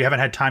 obviously we haven't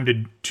had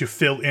time to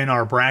fill in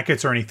our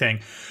brackets or anything,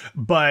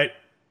 but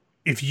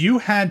if you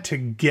had to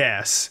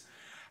guess,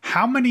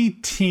 how many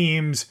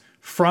teams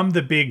from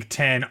the Big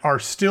Ten are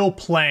still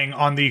playing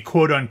on the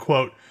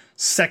quote-unquote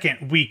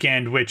second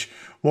weekend, which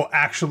will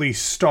actually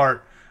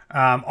start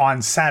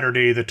on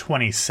Saturday, the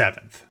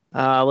 27th.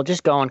 We'll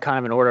just go in kind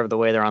of in order of the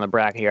way they're on the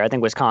bracket here. I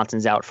think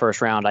Wisconsin's out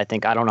first round. I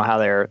don't know how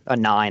they're a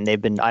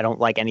 9. I don't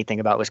like anything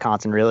about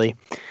Wisconsin really.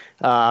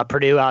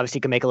 Purdue obviously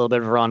can make a little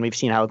bit of a run. We've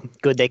seen how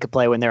good they could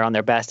play when they're on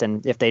their best,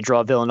 and if they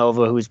draw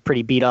Villanova, who's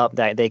pretty beat up,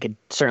 that they could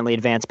certainly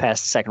advance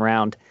past the second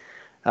round.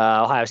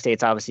 Ohio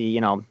State's obviously,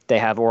 they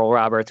have Oral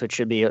Roberts, which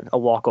should be a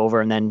walkover,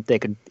 and then they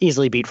could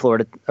easily beat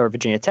Florida or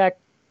Virginia Tech.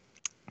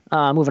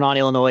 Moving on,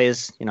 Illinois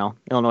is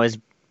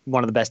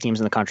one of the best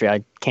teams in the country.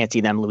 I can't see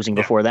them losing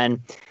before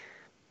then.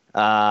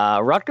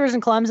 Rutgers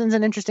and Clemson's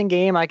an interesting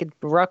game.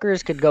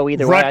 Rutgers could go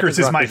either way. Rutgers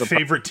is my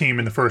favorite team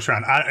in the first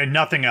round.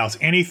 Nothing else.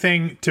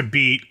 Anything to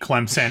beat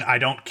Clemson. I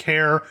don't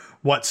care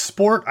what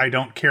sport. I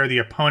don't care the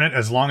opponent.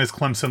 As long as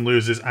Clemson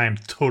loses, I am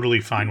totally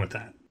fine with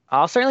that.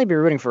 I'll certainly be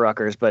rooting for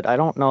Rutgers, but I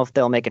don't know if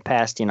they'll make it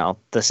past,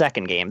 the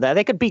second game.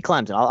 They could beat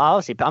Clemson.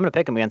 I'm going to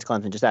pick them against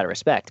Clemson just out of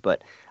respect,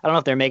 but I don't know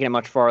if they're making it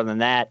much farther than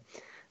that.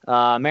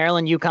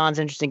 Maryland, UConn's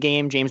an interesting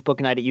game. James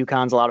Bouknight at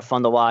UConn's a lot of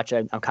fun to watch.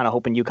 I'm kind of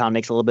hoping UConn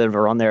makes a little bit of a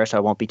run there, so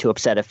I won't be too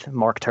upset if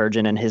Mark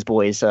Turgeon and his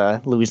boys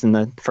lose in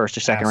the first or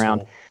second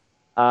round.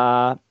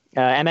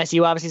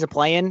 MSU obviously is a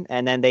play-in,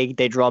 and then they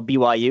draw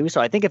BYU.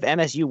 So I think if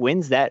MSU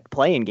wins that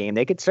play-in game,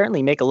 they could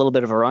certainly make a little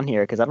bit of a run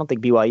here, because I don't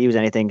think BYU is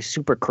anything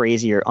super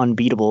crazy or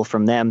unbeatable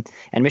from them.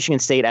 And Michigan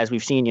State, as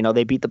we've seen,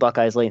 they beat the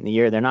Buckeyes late in the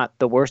year. They're not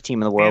the worst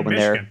team in the world when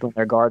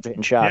their guards are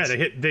hitting shots.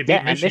 Yeah, they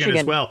beat Michigan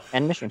as well.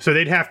 And Michigan. So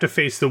they'd have to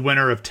face the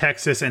winner of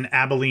Texas and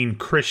Abilene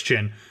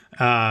Christian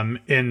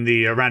in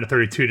the round of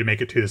 32 to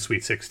make it to the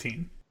Sweet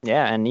 16.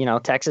 Yeah, and,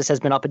 Texas has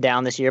been up and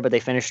down this year, but they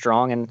finished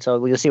strong, and so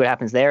we'll see what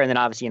happens there. And then,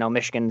 obviously,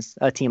 Michigan's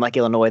a team like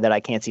Illinois that I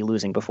can't see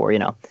losing before,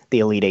 the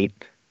Elite Eight.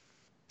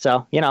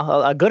 So,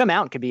 a good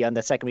amount could be on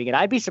the second weekend.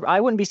 I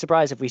wouldn't be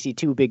surprised if we see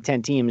 2 Big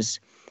Ten teams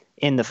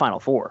in the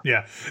Final Four.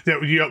 Yeah.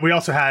 We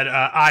also had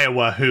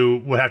Iowa,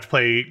 who would have to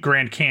play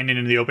Grand Canyon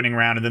in the opening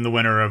round, and then the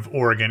winner of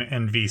Oregon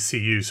and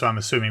VCU. So I'm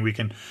assuming we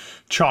can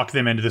chalk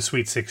them into the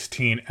Sweet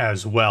 16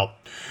 as well.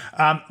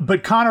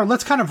 But Connor,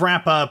 let's kind of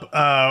wrap up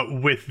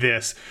with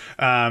this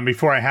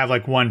before I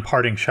have one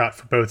parting shot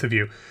for both of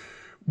you.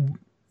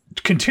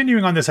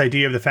 Continuing on this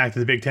idea of the fact that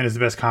the Big Ten is the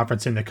best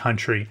conference in the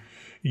country,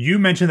 you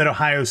mentioned that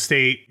Ohio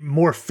State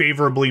more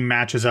favorably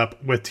matches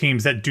up with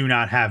teams that do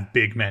not have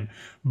big men.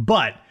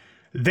 But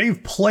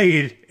they've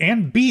played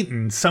and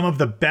beaten some of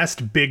the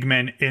best big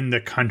men in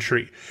the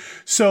country.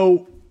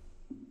 So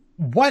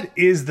what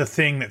is the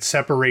thing that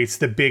separates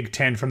the Big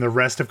Ten from the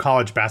rest of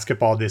college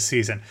basketball this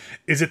season?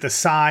 Is it the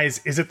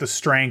size? Is it the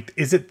strength?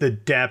 Is it the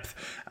depth?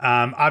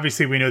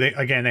 Obviously, we know they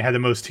had the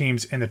most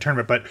teams in the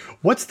tournament, but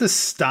what's the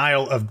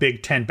style of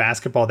Big Ten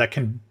basketball that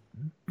can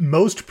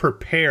most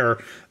prepare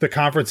the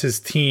conference's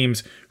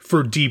teams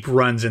for deep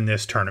runs in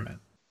this tournament?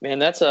 Man,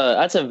 that's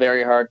a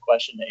very hard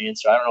question to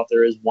answer. I don't know if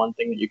there is one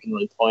thing that you can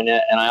really point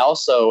at. And I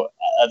also,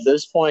 at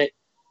this point,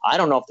 I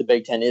don't know if the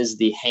Big Ten is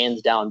the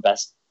hands-down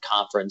best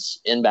conference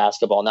in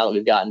basketball now that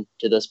we've gotten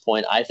to this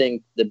point. I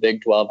think the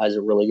Big 12 has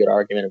a really good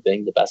argument of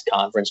being the best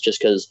conference just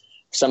because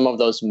some of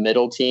those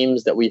middle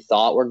teams that we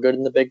thought were good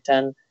in the Big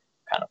Ten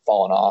kind of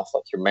fallen off,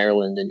 like your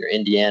Maryland and your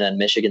Indiana and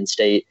Michigan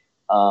State.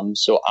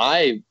 So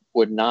I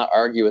would not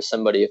argue with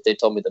somebody if they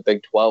told me the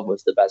Big 12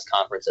 was the best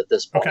conference at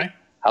this point. Okay.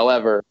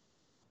 However,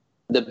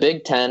 the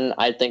Big Ten,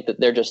 I think that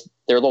they're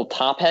a little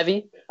top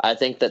heavy. I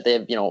think that they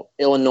have,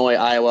 Illinois,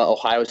 Iowa,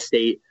 Ohio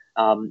State,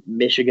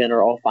 Michigan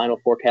are all Final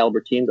Four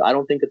caliber teams. I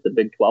don't think that the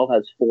Big 12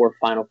 has 4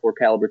 Final Four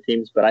caliber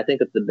teams, but I think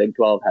that the Big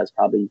 12 has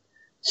probably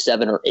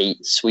 7 or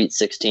 8 Sweet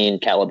 16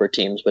 caliber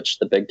teams, which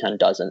the Big 10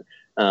 doesn't.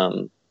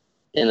 And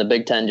the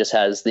Big 10 just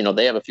has,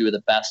 they have a few of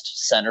the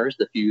best centers,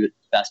 the few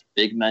best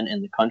big men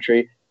in the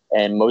country,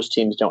 and most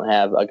teams don't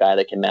have a guy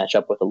that can match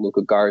up with a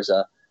Luka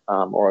Garza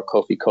or a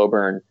Kofi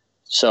Cockburn.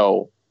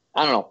 So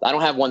I don't know. I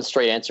don't have one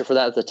straight answer for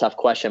that. It's a tough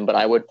question, but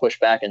I would push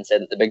back and say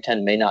that the Big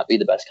Ten may not be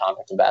the best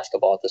conference in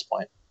basketball at this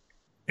point.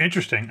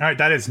 Interesting. All right,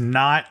 that is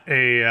not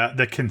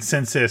the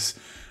consensus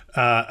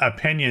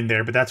opinion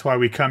there, but that's why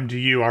we come to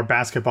you, our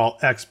basketball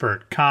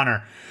expert,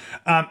 Connor.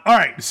 All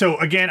right, so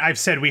again, I've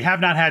said we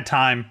have not had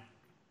time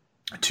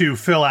to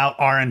fill out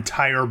our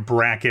entire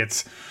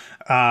brackets.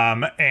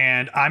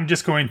 And I'm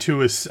just going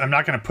to, I'm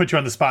not going to put you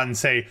on the spot and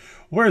say,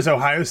 where's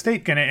Ohio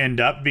State going to end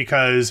up?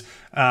 Because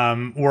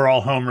we're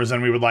all homers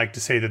and we would like to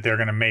say that they're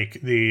going to make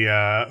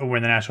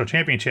win the national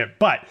championship.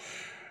 But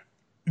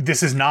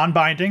this is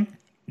non-binding.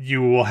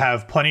 You will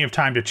have plenty of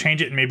time to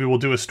change it. And maybe we'll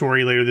do a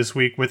story later this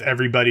week with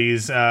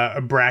everybody's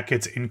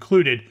brackets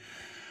included.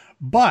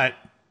 But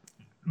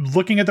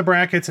looking at the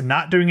brackets and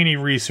not doing any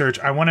research,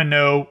 I want to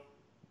know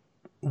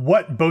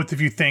what both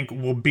of you think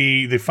will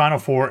be the Final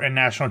Four and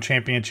national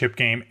championship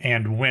game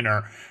and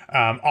winner.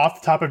 Off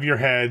the top of your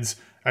heads,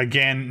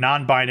 again,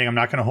 non-binding, I'm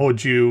not going to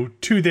hold you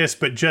to this,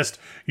 but just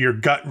your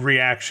gut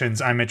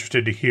reactions. I'm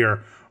interested to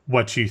hear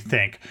what you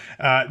think.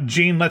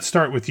 Gene, let's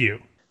start with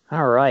you.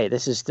 All right,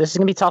 this is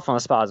gonna be tough on the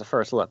spot as a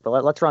first look,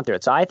 but let's run through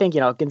it. So I think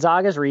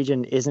Gonzaga's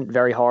region isn't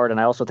very hard, and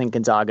I also think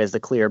Gonzaga is the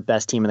clear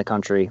best team in the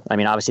country. I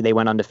mean, obviously they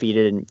went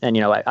undefeated, and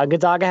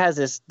Gonzaga has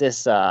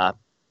this kind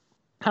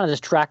of this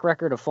track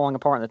record of falling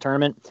apart in the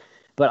tournament.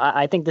 But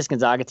I think this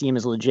Gonzaga team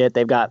is legit.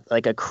 They've got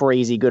like a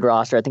crazy good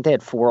roster. I think they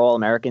had 4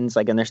 All-Americans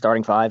like in their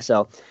starting 5,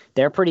 so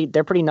they're pretty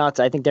nuts.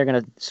 I think they're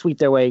gonna sweep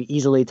their way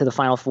easily to the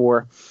Final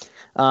Four.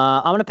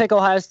 I'm going to pick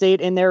Ohio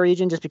State in their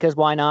region just because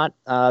why not?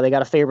 They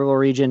got a favorable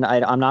region.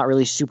 I'm not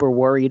really super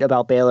worried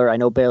about Baylor. I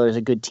know Baylor is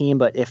a good team,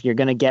 but if you're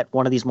going to get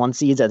one of these 1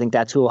 seeds, I think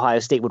that's who Ohio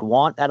State would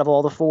want out of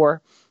all the 4.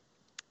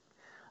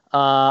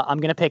 I'm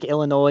going to pick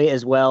Illinois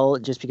as well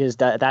just because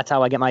that's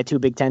how I get my 2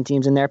 Big Ten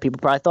teams in there. People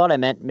probably thought I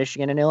meant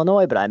Michigan and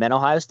Illinois, but I meant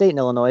Ohio State and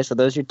Illinois. So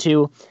those are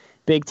 2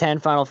 Big Ten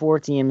Final Four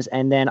teams.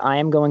 And then I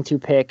am going to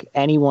pick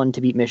anyone to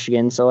beat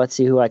Michigan. So let's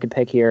see who I could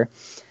pick here.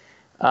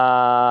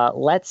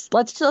 Let's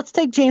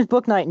take James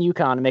Bouknight and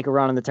UConn and make a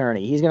run in the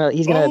tourney. He's gonna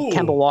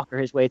Kemba Walker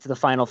his way to the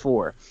Final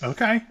Four.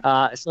 Okay.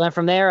 So then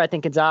from there, I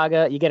think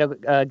Gonzaga. You get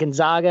a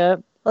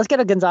Gonzaga. Let's get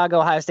a Gonzaga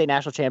Ohio State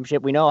national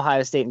championship. We know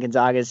Ohio State and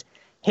Gonzaga's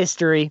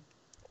history,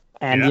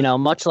 and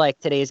much like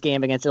today's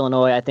game against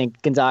Illinois, I think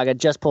Gonzaga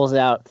just pulls it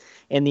out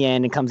in the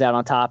end and comes out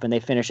on top, and they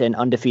finish an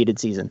undefeated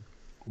season.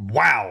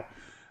 Wow.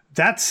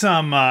 That's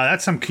some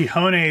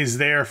cojones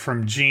there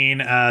from Gene.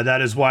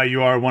 That is why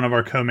you are one of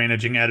our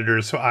co-managing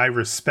editors, so I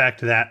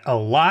respect that a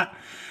lot.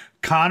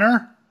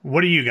 Connor,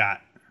 what do you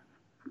got?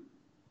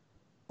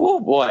 Oh,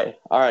 boy.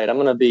 All right, I'm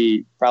going to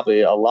be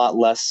probably a lot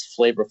less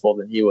flavorful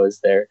than he was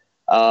there.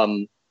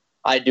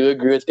 I do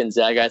agree with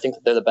Gonzaga. I think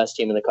that they're the best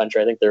team in the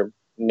country. I think they're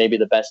maybe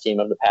the best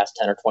team of the past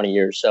 10 or 20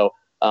 years. So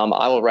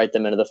I will write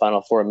them into the Final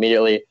Four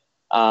immediately.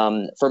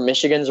 For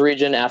Michigan's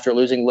region, after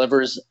losing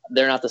Livers,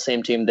 they're not the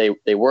same team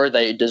they were.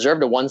 They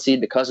deserved a 1 seed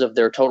because of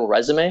their total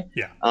resume.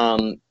 Yeah.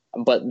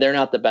 But they're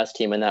not the best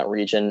team in that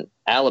region.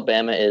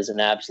 Alabama is an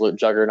absolute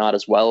juggernaut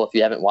as well. If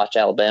you haven't watched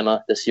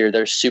Alabama this year,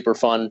 they're super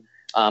fun.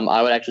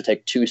 I would actually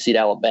take 2 seed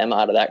Alabama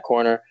out of that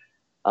corner.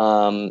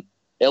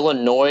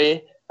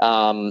 Illinois,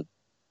 I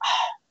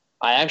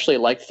actually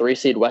like 3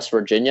 seed West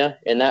Virginia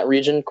in that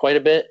region quite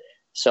a bit.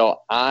 So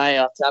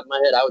off the top of my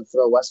head, I would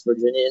throw West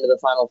Virginia into the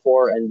Final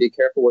Four and be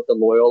careful with the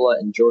Loyola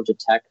and Georgia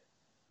Tech.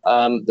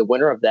 The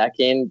winner of that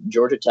game,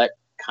 Georgia Tech,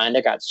 kind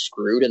of got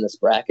screwed in this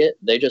bracket.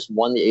 They just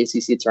won the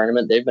ACC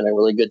tournament. They've been a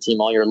really good team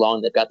all year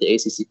long. They've got the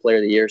ACC Player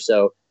of the Year.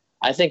 So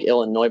I think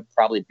Illinois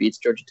probably beats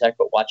Georgia Tech,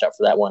 but watch out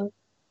for that one.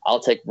 I'll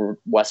take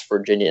West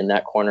Virginia in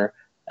that corner.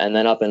 And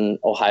then up in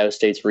Ohio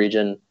State's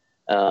region,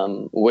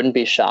 wouldn't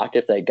be shocked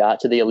if they got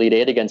to the Elite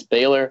Eight against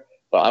Baylor,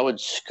 but I would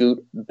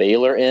scoot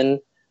Baylor in.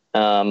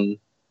 And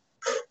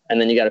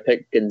then you got to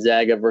pick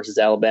Gonzaga versus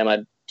Alabama.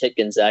 I'd take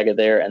Gonzaga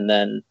there, and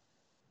then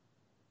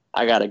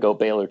I got to go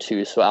Baylor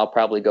too. So I'll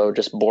probably go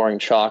just boring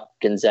chalk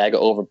Gonzaga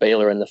over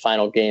Baylor in the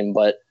final game,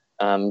 but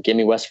give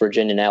me West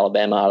Virginia and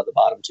Alabama out of the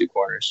bottom 2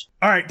 corners.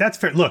 All right, that's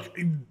fair. Look,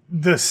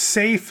 the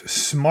safe,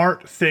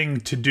 smart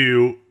thing to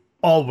do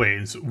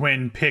always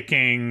when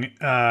picking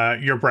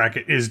your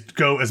bracket is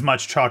go as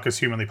much chalk as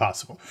humanly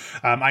possible.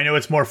 I know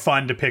it's more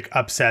fun to pick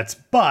upsets,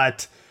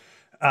 but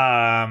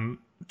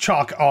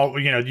chalk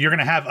you're going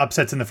to have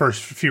upsets in the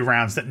first few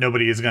rounds that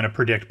nobody is going to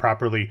predict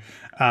properly.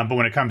 But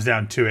when it comes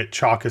down to it,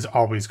 chalk is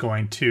always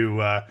going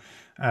to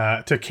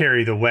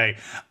carry the way.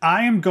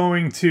 I am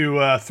going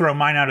to throw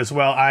mine out as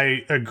well.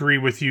 I agree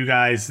with you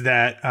guys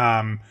that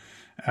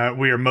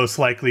we are most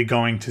likely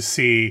going to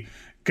see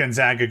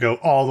Gonzaga go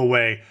all the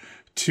way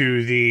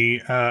to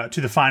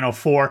the Final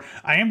Four.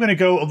 I am going to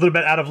go a little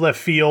bit out of left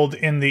field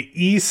in the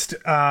East.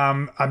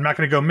 I'm not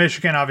going to go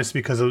Michigan, obviously,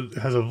 because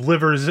of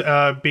Livers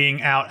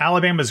being out.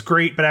 Alabama's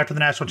great, but after the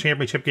national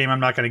championship game,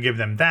 I'm not going to give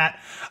them that.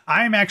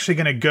 I'm actually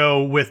going to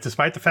go with,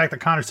 despite the fact that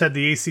Connor said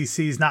the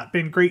ACC's not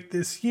been great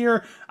this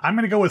year, I'm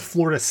going to go with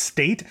Florida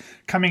State.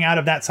 Coming out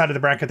of that side of the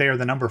bracket, they are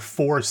the number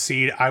 4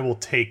 seed. I will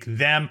take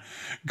them.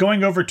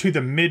 Going over to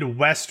the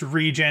Midwest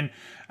region,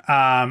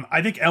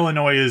 I think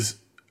Illinois is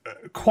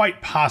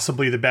quite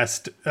possibly the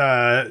best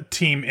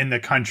team in the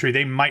country.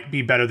 They might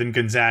be better than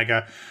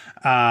Gonzaga.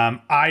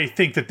 I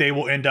think that they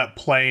will end up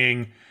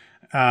playing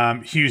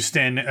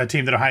Houston, a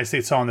team that Ohio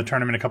State saw in the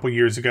tournament a couple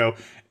years ago,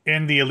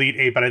 in the Elite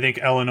Eight, but I think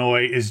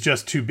Illinois is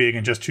just too big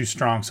and just too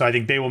strong, so I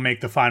think they will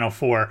make the Final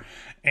Four.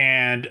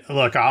 And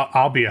look,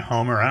 I'll be a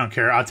homer. I don't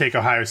care. I'll take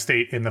Ohio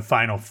State in the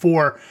Final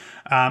Four.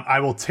 I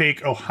will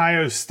take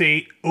Ohio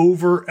State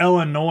over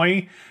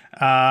Illinois.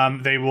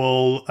 They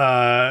will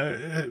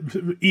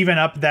even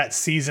up that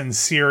season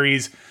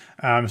series,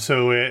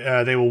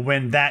 so they will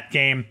win that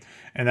game,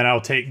 and then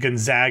I'll take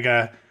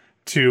Gonzaga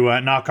to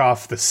knock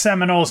off the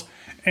Seminoles.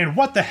 And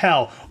what the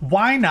hell?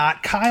 Why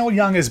not? Kyle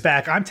Young is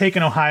back. I'm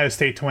taking Ohio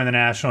State to win the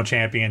national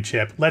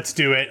championship. Let's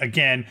do it.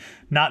 Again,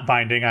 not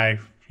binding.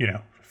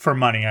 For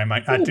money, I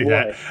might not do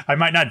that. I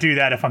might not do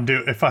that if I'm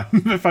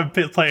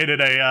playing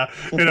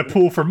in a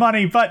pool for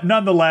money. But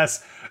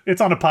nonetheless,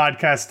 it's on a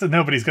podcast.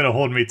 Nobody's going to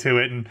hold me to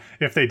it, and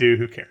if they do,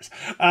 who cares?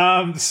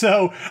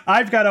 So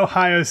I've got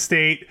Ohio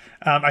State.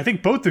 I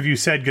think both of you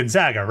said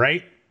Gonzaga,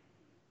 right?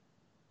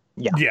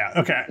 Yeah.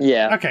 Okay.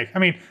 Yeah. Okay. I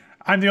mean,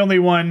 I'm the only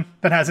one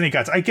that has any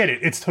guts. I get it.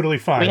 It's totally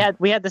fine.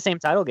 We had the same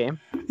title game.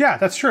 Yeah,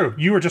 that's true.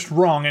 You were just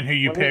wrong in who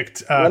you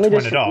picked to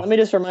win it all. Let me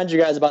just remind you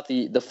guys about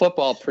the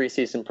football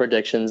preseason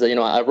predictions. You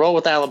know, I roll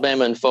with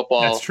Alabama in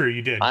football. That's true.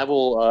 You did. I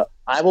will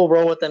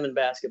roll with them in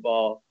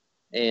basketball,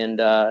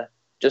 and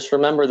just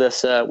remember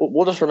this.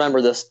 We'll just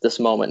remember this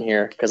moment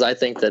here, because I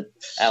think that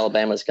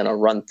Alabama's going to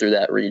run through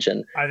that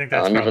region. I think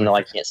that's even though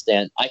I can't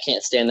stand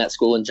that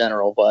school in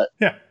general, but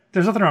yeah.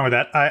 There's nothing wrong with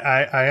that.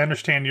 I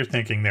understand your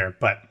thinking there.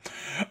 But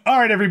all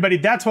right, everybody,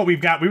 that's what we've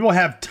got. We will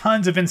have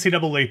tons of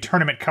NCAA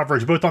tournament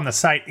coverage, both on the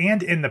site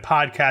and in the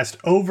podcast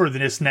over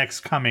this next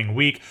coming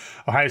week.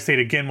 Ohio State,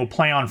 again, will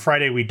play on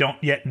Friday. We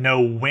don't yet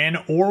know when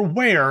or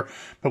where,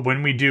 but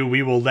when we do,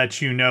 we will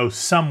let you know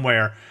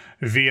somewhere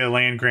via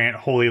Land Grant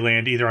Holy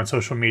Land, either on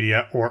social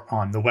media or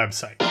on the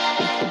website.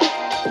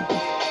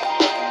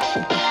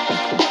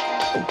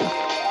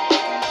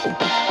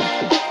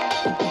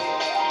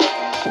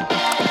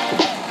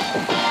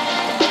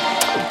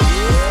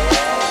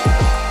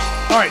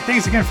 All right,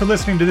 thanks again for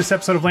listening to this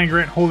episode of Land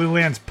Grant Holy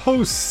Land's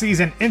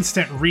postseason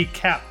instant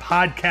recap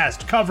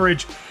podcast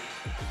coverage.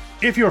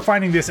 If you are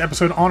finding this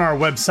episode on our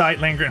website,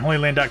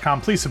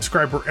 landgrantholyland.com, please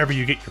subscribe wherever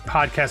you get your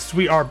podcasts.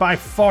 We are by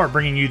far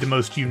bringing you the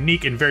most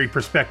unique and varied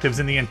perspectives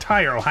in the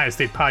entire Ohio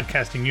State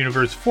podcasting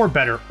universe, for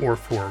better or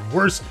for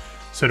worse,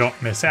 so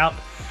don't miss out.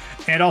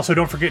 And also,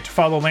 don't forget to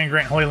follow Land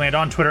Grant Holy Land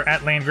on Twitter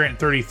at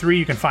LandGrant33.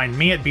 You can find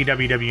me at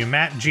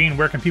BWWMatt. Gene,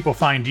 where can people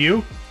find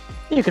you?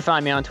 You can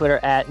find me on Twitter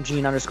at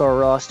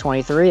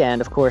Gene_Ross23, and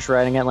of course,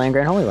 writing at Land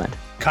Grant Holy Land.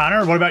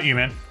 Connor, what about you,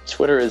 man?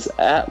 Twitter is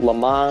at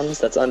Lemons.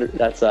 That's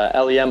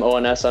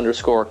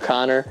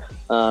LEMONS_Connor.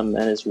 And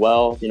as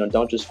well,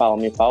 don't just follow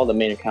me. Follow the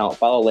main account.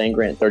 Follow Land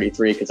Grant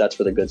 33, because that's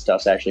where the good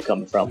stuff's actually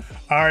coming from.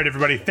 All right,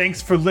 everybody.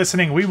 Thanks for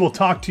listening. We will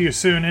talk to you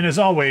soon. And as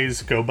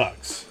always, go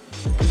Bucks.